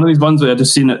was one of these ones where I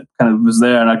just seen it kind of was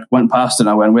there, and I went past it,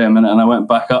 and I went, wait a minute, and I went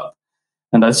back up.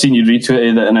 And I'd seen you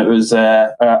retweeted it, and it was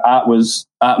at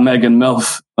Megan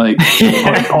Milf, like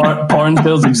porn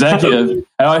sales executive. And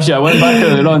actually, I went back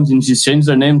earlier on, and she's changed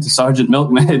her name to Sergeant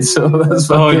Milkmaid. So that's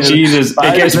Jesus!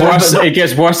 It gets worse. It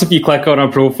gets worse if you click on her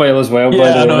profile as well.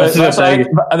 Yeah,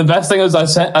 the best thing is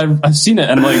I've seen it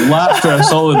and like laughed for a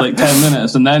solid like 10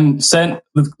 minutes, and then sent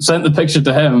the picture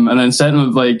to him, and then sent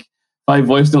him like 5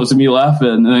 voice notes of me laughing,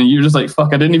 and then you're just like,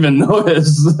 fuck, I didn't even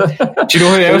notice. Do you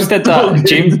know who else did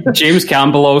that? James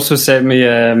Campbell also sent me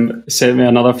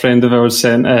another friend of ours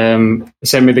sent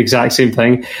me the exact same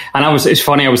thing. And it's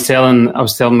funny, I was telling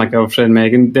my girlfriend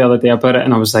Megan the other day about it,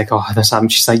 and I was like, oh, this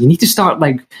happened. She's like, you need to start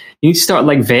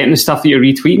vetting the stuff that you're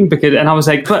retweeting, and I was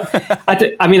like, but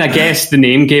I mean, I guess the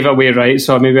name gave it away, right?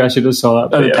 So maybe I should have saw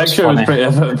that. The picture was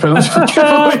pretty much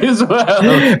as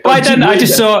well. But I didn't. I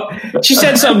just saw she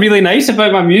said something really nice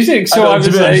about my music, so I was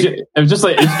like, it was just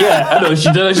like, yeah, I know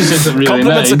she did actually say something really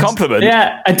compliment's nice. A compliment.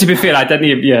 Yeah, and to be fair, I didn't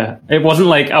even. Yeah, it wasn't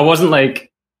like I wasn't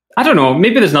like. I don't know.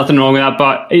 Maybe there's nothing wrong with that,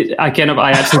 but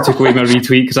I actually took away my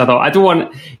retweet because I thought I don't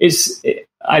want.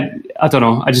 I don't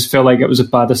know. I just felt like it was a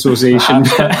bad association.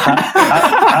 But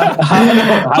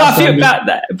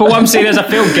what I'm saying is, I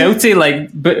feel guilty,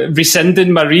 like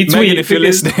rescinding my retweet. Megan, if you're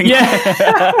listening,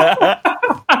 yeah.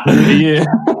 Yeah.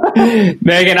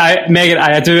 Megan,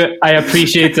 I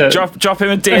appreciate it. Drop him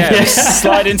a DM.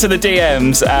 Slide into the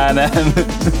DMs and.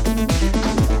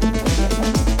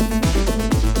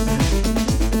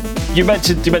 You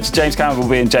mentioned James Campbell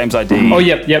being James ID. Oh,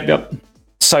 yep.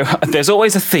 So there's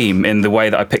always a theme in the way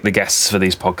that I pick the guests for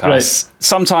these podcasts. Right.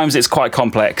 Sometimes it's quite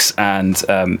complex and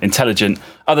intelligent.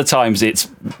 Other times it's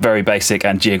very basic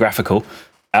and geographical,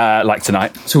 like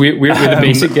tonight. So we're the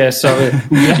basic guests, are we?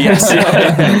 Yes.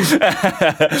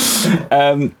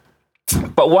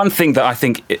 But one thing that I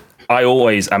think I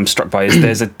always am struck by is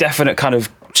there's a definite kind of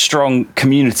strong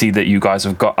community that you guys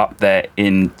have got up there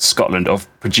in Scotland of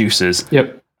producers.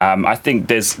 Yep. I think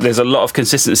there's a lot of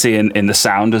consistency in the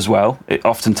sound as well. It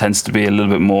often tends to be a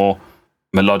little bit more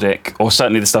melodic, or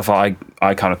certainly the stuff I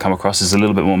kind of come across is a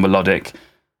little bit more melodic.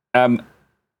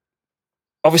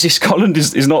 Obviously, Scotland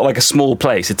is not like a small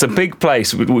place. It's a big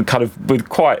place with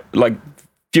quite like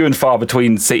few and far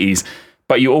between cities.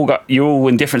 But you're all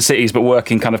in different cities, but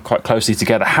working kind of quite closely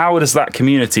together. How does that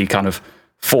community kind of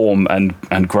form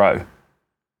and grow?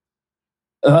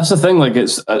 That's the thing. Like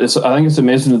it's I think it's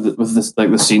amazing with this, like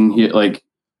the scene here. Like,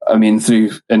 I mean,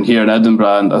 here in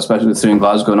Edinburgh, and especially through in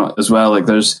Glasgow as well. Like,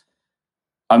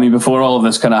 before all of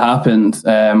this kind of happened,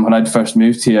 when I'd first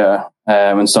moved here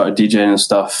and started DJing and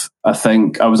stuff, I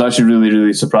think I was actually really,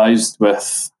 really surprised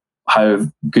with how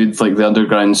good like the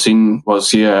underground scene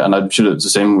was here, and I'm sure it's the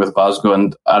same with Glasgow,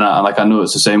 and I know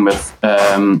it's the same with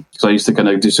because I used to kind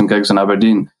of do some gigs in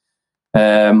Aberdeen.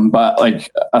 But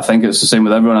like I think it's the same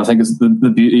with everyone. I think it's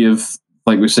the beauty of,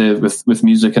 like we say, with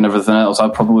music and everything else.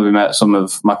 I've probably met some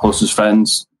of my closest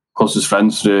friends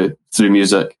through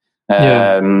music.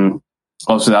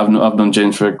 Obviously, I've known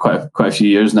James for quite a few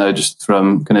years now, just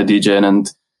from kind of DJing and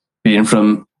being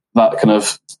from that kind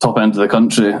of top end of the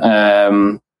country.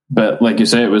 But like you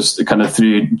say, it was kind of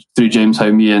through James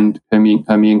how me and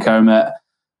Kerr met.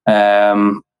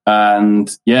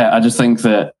 And yeah, I just think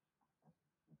that,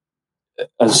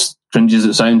 as cringy as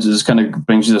it sounds, it just kind of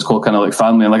brings you this whole kind of like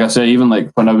family. And like I say, even like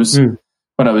when I was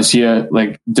here,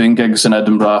 like doing gigs in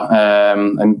Edinburgh,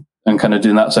 and kind of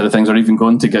doing that side of things, or even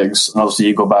going to gigs, and obviously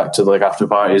you go back to like after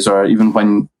parties, or even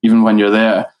when you're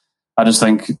there, I just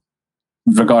think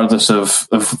regardless of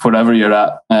wherever you're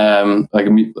at, like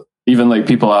even like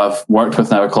people I've worked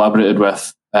with now or collaborated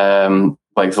with,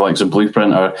 like the likes of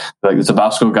Blueprint or like the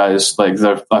Tabasco guys, like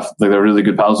they're really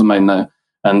good pals of mine now.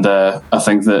 And I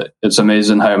think that it's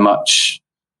amazing how much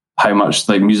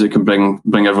like music can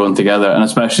bring everyone together, and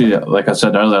especially like I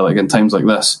said earlier, like in times like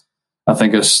this, I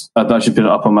think I'd actually put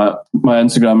it up on my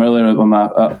Instagram earlier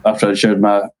after I shared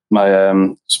my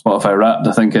Spotify Wrapped.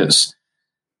 I think it's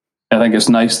I think it's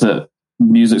nice that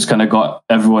music's kind of got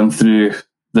everyone through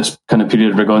this kind of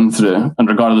period we're going through, and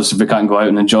regardless if we can't go out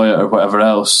and enjoy it or whatever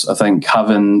else, I think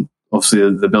having obviously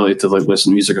the ability to like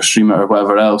listen to music or stream it or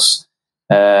whatever else,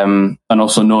 and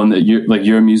also knowing that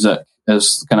your music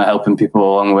is kind of helping people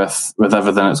along with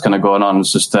everything that's kind of going on,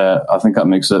 it's just I think that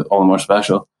makes it all the more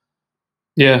special.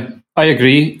 Yeah, I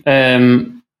agree.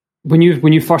 When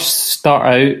you first start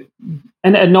out,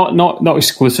 and not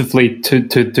exclusively to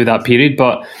that period,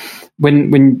 but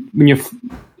when you're,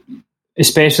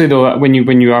 especially though when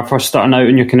you are first starting out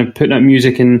and you're kind of putting out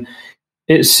music, and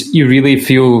you really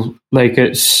feel like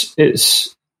it's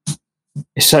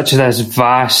such this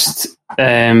vast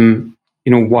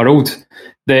world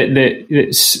that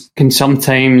it's can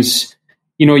sometimes,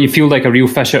 you feel like a real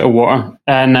fish out of water,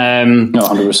 and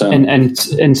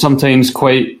 100%. and sometimes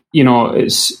quite,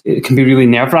 it can be really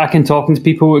nerve-wracking talking to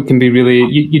people. It can be really,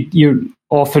 you're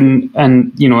often,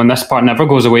 and and this part never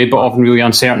goes away, but often really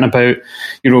uncertain about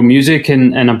your own music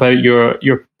and about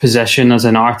your position as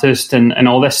an artist and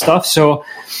all this stuff. So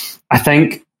I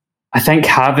think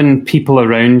having people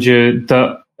around you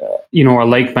that are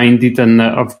like-minded and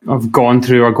that have gone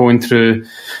through or going through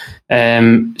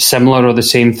similar or the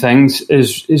same things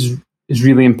is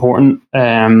really important.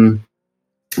 And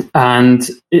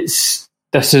this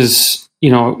is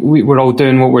we're all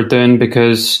doing what we're doing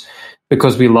because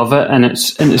we love it, and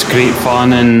it's great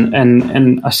fun,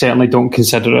 and I certainly don't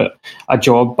consider it a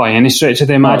job by any stretch of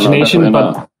the imagination. No,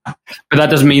 but that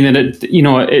doesn't mean that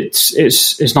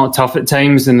it's not tough at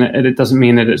times, and it doesn't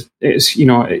mean that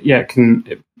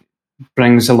it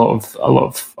brings a lot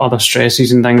of other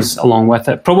stresses and things along with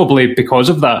it. Probably because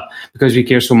of that, because we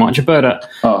care so much about it,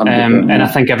 and I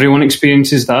think everyone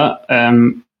experiences that.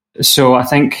 So I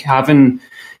think having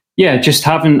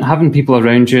people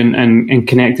around you and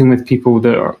connecting with people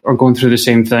that are going through the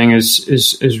same thing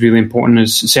is really important.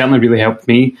 It's certainly really helped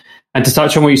me. And to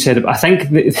touch on what you said, I think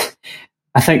the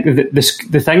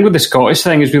thing with the Scottish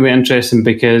thing is really interesting,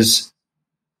 because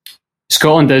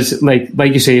Scotland is like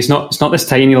you say, it's not this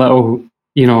tiny little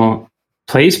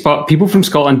place, but people from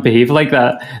Scotland behave like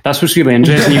that. That's what's really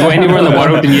interesting. You go anywhere in the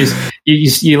world and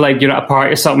you like, you're at a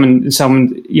party or something, and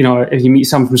someone, if you meet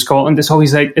someone from Scotland, it's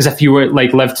always like as if you were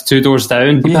like lived 2 doors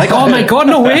down. You'd be like, oh my god,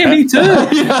 no way, me too.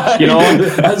 And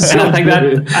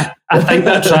I think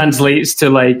that translates to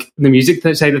like the music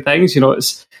side of things.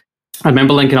 I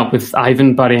remember linking up with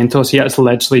Ivan Barrientos. He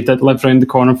actually literally did live around the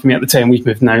corner from me at the time. We've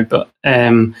moved now, but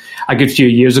a good few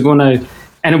years ago now.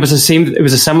 And it was a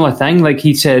similar thing. Like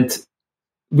he said,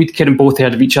 we'd kind of both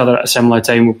heard of each other at a similar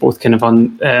time. We're both kind of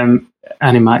on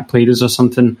Annie Mac played us or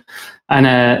something.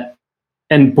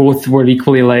 And both were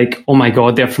equally like, oh my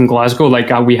God, they're from Glasgow. Like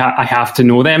I have to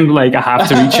know them. Like I have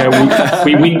to reach out.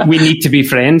 We need to be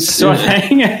friends. Sort of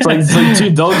thing. It's like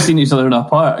two dogs seeing each other in a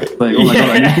park. Like, oh my God,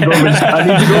 I need to go over and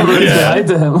say hi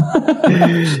to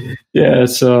him. Yeah.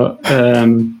 So,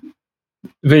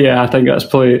 but yeah, I think that's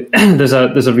probably there's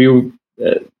a real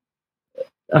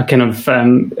a kind of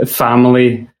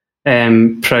family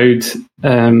proud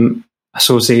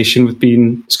association with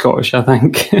being Scottish, I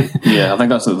think. Yeah, I think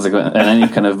that's in any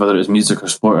kind of, whether it's music or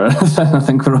sport, I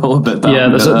think we're all a bit down. Yeah,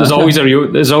 there's always a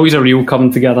real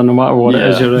coming together, no matter what it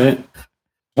is. You're right.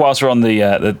 Whilst we're on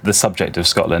the subject of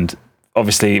Scotland,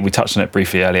 obviously we touched on it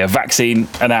briefly earlier. Vaccine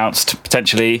announced,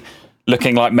 potentially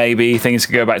looking like maybe things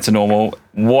could go back to normal.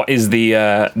 What is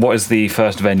the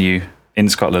first venue in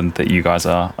Scotland that you guys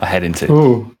are heading to?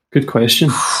 Oh, good question.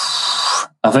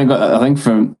 I think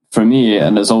for me,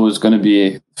 and it's always going to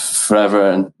be forever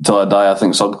until I die, I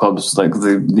think Sub Club's like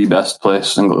the best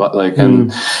place. And like,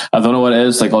 and I don't know what it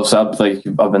is. Like, obviously,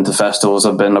 I've been to festivals,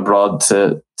 I've been abroad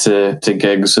to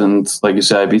gigs, and like you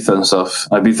say, Ibiza and stuff.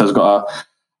 Ibiza's got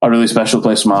a really special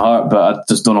place in my heart, but I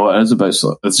just don't know what it is about.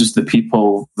 So it's just the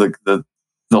people, the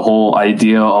whole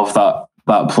idea of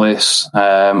that place.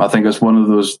 I think it's one of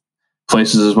those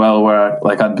places as well where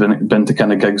like I'd been to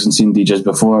kind of gigs and seen DJs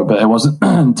before, but it wasn't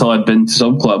until I'd been to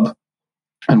Sub Club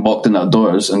and walked in that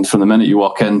doors, and from the minute you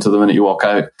walk in to the minute you walk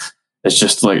out, it's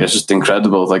just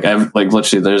incredible. Like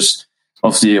literally, there's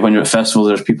obviously when you're at festivals,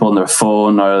 there's people on their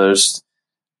phone or there's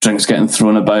drinks getting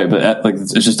thrown about, but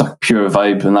it's just a pure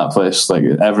vibe in that place. Like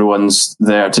everyone's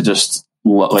there to just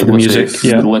like the music,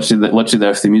 literally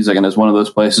there for the music, and it's one of those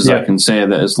places I can say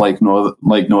that is like no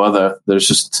other. There's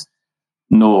just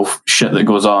no shit that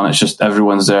goes on. It's just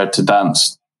everyone's there to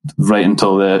dance right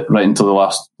until the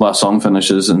last song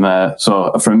finishes. And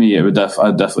so for me, I'd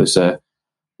definitely say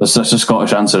that's such a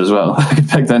Scottish answer as well. I could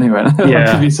pick anywhere.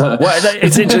 Yeah. Well,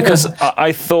 it's interesting because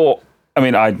I thought I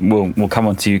mean, we'll come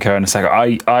on to you, Karen, in a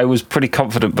second. I was pretty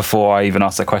confident before I even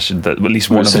asked that question that at least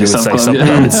one of you would say something.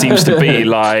 Yeah. It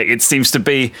seems to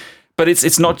be, but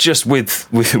it's not just with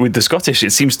the Scottish.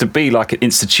 It seems to be like an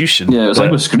institution. Yeah, it's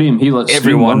like with Scream.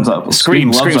 Everyone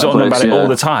screams on about it all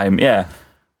the time. Yeah.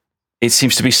 It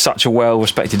seems to be such a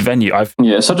well-respected venue.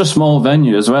 It's such a small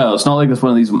venue as well. It's not like it's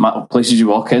one of these places you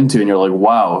walk into and you're like,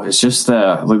 wow. It's just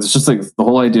it's just like the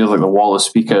whole idea of like the wall of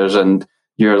speakers, and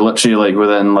you're literally like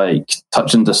within like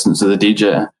touching distance of the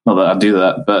DJ. Not that I do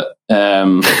that, but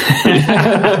that's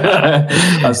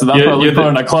what I look for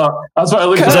in a club. That's what I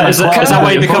look for. Is that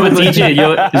why you become a DJ?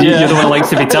 You're the one who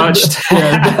likes to be touched.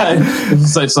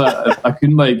 I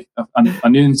couldn't I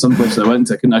knew in some places I went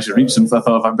to, I couldn't actually reach them. So I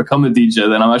thought if I become a DJ,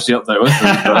 then I'm actually up there with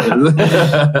them.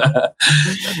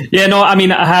 Yeah, no, I mean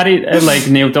Harry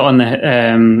nailed it on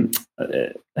the.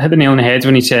 Hit the nail on the head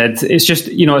when he said it's just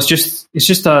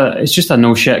a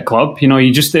no shit club.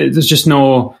 There's just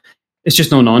no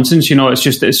nonsense.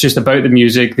 It's just about the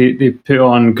music. They put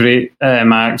on great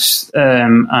acts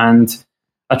and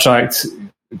attract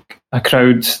a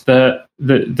crowd that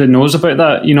knows about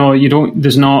that.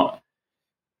 There's not.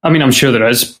 I mean, I'm sure there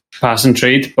is passing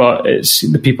trade, but it's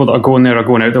the people that are going there are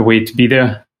going out their way to be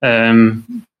there.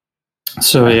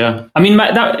 So yeah, I mean,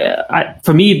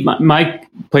 for me, my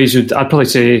place I'd probably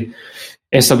say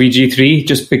SWG3,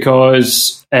 just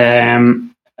because.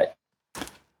 That's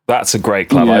a great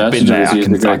club. I've been there. I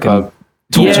can talk about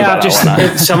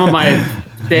that. Some of my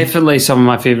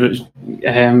favourite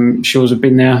shows have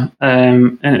been there,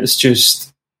 and it's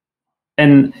just,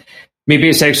 and maybe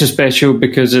it's extra special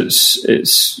because it's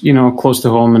close to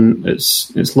home and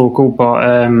it's local,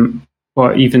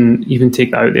 but even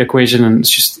take that out of the equation, and it's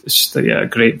just a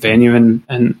great venue, and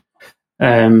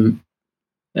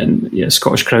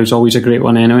Scottish crowd's always a great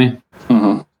one anyway.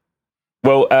 Mm-hmm.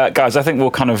 Well, guys, I think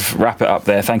we'll kind of wrap it up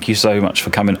there. Thank you so much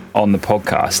for coming on the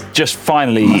podcast. Just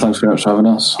finally, thanks very much for having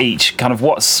us. Each kind of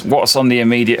what's on the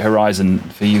immediate horizon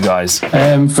for you guys?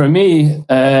 For me,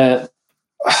 I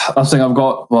think I've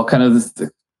got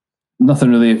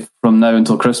nothing really from now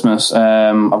until Christmas.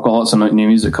 I've got lots of new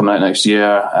music coming out next year.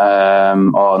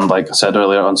 On, like I said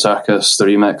earlier, on Circus, the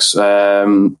remix,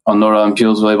 on Nora En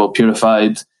Pule's label,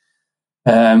 Purified.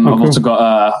 I've also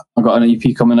got an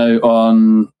EP coming out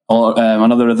on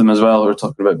Another Rhythm as well. We were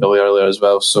talking about Billy earlier as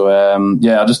well. So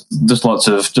just lots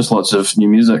of new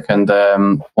music, and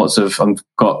I've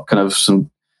got kind of some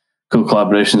cool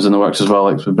collaborations in the works as well,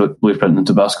 like with Blueprint and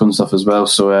Tabasco and stuff as well.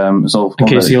 So it's all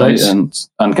KC Lights and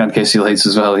KC Lights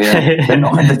as well. Yeah, they're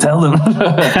not meant to tell them.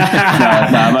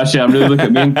 I'm really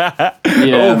looking at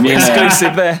me.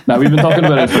 Exclusive there. We've been talking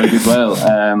about it for a good while.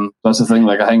 That's the thing.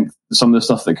 Like, I think some of the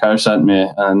stuff that Kar sent me,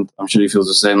 and I'm sure he feels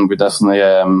the same. We definitely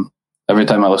every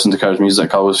time I listen to Kar's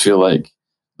music, I always feel like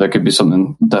there could be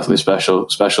something definitely special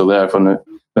there from it.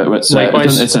 But it's in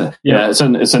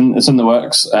the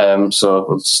works. So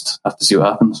we'll just have to see what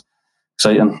happens.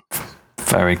 Exciting.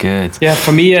 Very good. Yeah,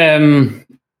 for me, I've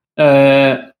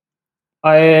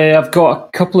got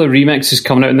a couple of remixes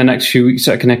coming out in the next few weeks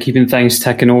that are kind of keeping things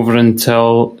ticking over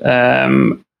until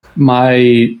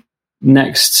my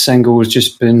next single has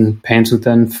just been penciled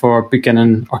in for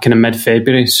beginning or kind of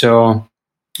mid-February. So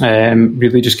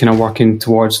really just kind of working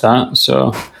towards that.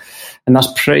 So. And that's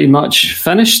pretty much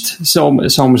finished. So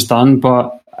it's almost done.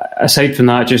 But aside from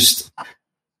that, just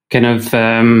kind of,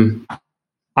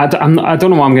 I don't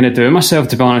know what I'm going to do myself,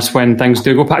 to be honest, when things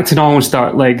do go back to normal and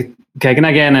start like gigging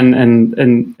again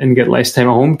and get less time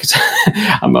at home, because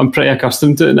I'm pretty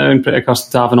accustomed to it now and pretty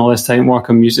accustomed to having all this time work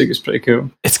on music. It's pretty cool.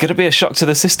 It's going to be a shock to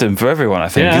the system for everyone, I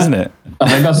think, isn't it? I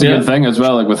think that's a good thing as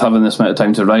well, like with having this amount of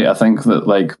time to write. I think that,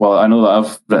 like, well, I know that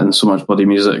I've written so much bloody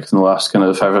music in the last kind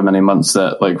of however many months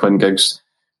that, like, when gigs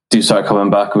do start coming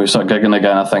back and we start gigging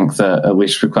again, I think that at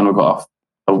least we've kind of got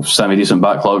a semi-decent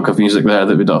backlog of music there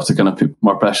that we don't have to kind of put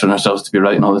more pressure on ourselves to be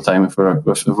writing all the time if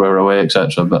we're away,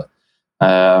 etc. But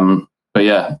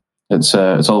yeah, it's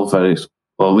all very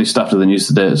well. At least after the news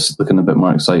today, it's looking a bit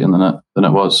more exciting than it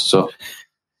was. So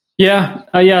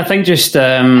I think just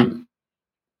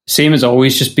same as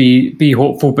always, just be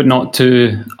hopeful, but not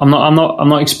too. I'm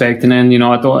not expecting any.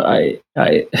 I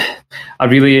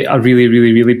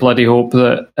really bloody hope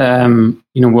that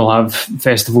we'll have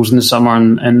festivals in the summer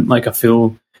and like a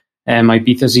full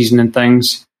Ibiza season and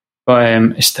things. But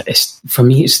it's for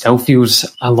me, it still feels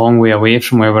a long way away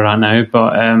from where we're at now.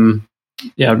 But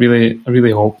I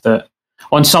really hope that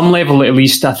on some level, at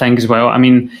least, I think as well. I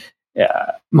mean,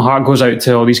 my heart goes out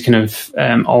to all these kind of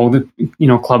all the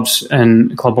clubs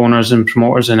and club owners and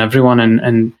promoters and everyone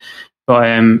and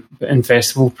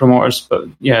festival promoters. But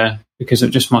yeah, because it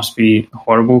just must be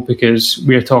horrible, because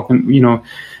we're talking,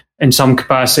 in some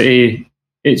capacity,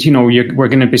 it's, you know, we're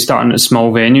going to be starting at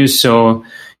small venues, so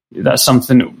that's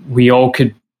something that we all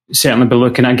could certainly be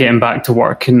looking at, getting back to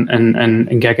work and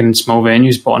gigging in small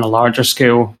venues. But on a larger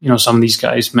scale, you know, some of these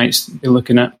guys might be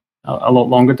looking at a lot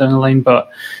longer down the line. But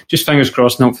just fingers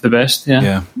crossed, and hope for the best.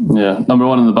 Yeah. Number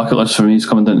one on the bucket list for me is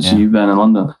coming down to see you, Ben, in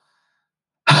London.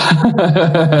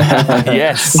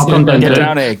 Yes, get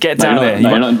down here.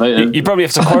 You're not invited. You probably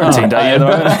have to quarantine, don't you?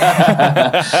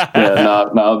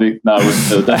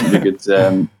 It'll definitely be good.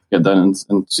 Get down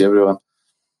and see everyone.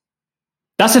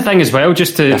 That's the thing as well.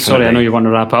 Just to sorry, I know you want to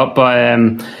wrap up, but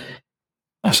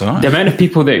that's all right. The amount of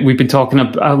people that we've been talking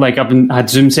about, like had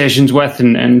Zoom sessions with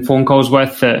and phone calls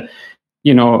with, that,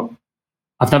 you know,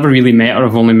 I've never really met, or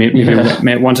I've only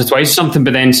met once or twice or something,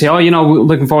 but then say, oh, you know,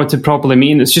 looking forward to properly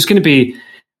meeting. There's just going to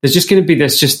be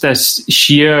this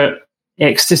sheer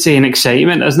ecstasy and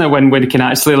excitement, isn't it, when you can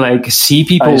actually like see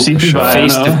people face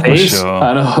to face,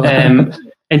 I know.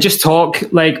 And just talk,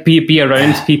 like be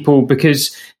around people,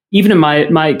 because even in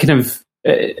my kind of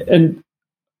and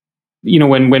you know,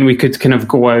 when we could kind of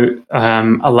go out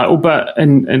a little bit,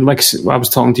 and like I was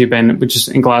talking to you, Ben, which is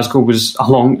in Glasgow, was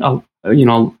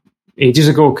ages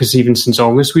ago, because even since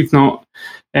August we've not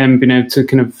been able to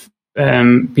kind of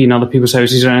be in other people's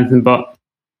houses or anything. But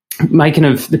my kind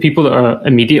of the people that are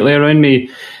immediately around me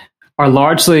are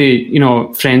largely, you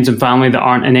know, friends and family that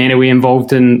aren't in any way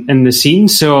involved in the scene.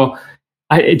 So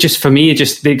for me,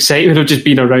 the excitement of just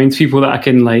being around people that I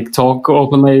can like talk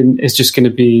openly is just going to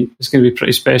be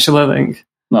pretty special, I think.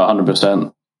 No,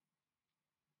 100%.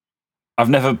 I've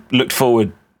never looked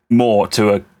forward more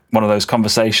to one of those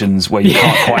conversations where you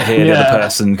can't quite hear the other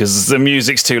person because the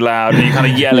music's too loud and you're kind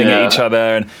of yelling at each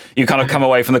other, and you kind of come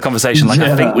away from the conversation like,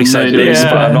 I think we said this,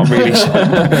 but I'm not really sure.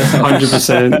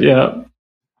 100%, yeah.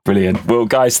 Brilliant. Well,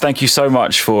 guys, thank you so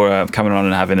much for coming on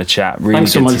and having a chat. Really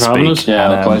Thanks so much for having us.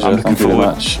 Yeah, pleasure. I'm looking Thank you very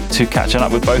forward much to catching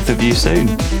up with both of you soon.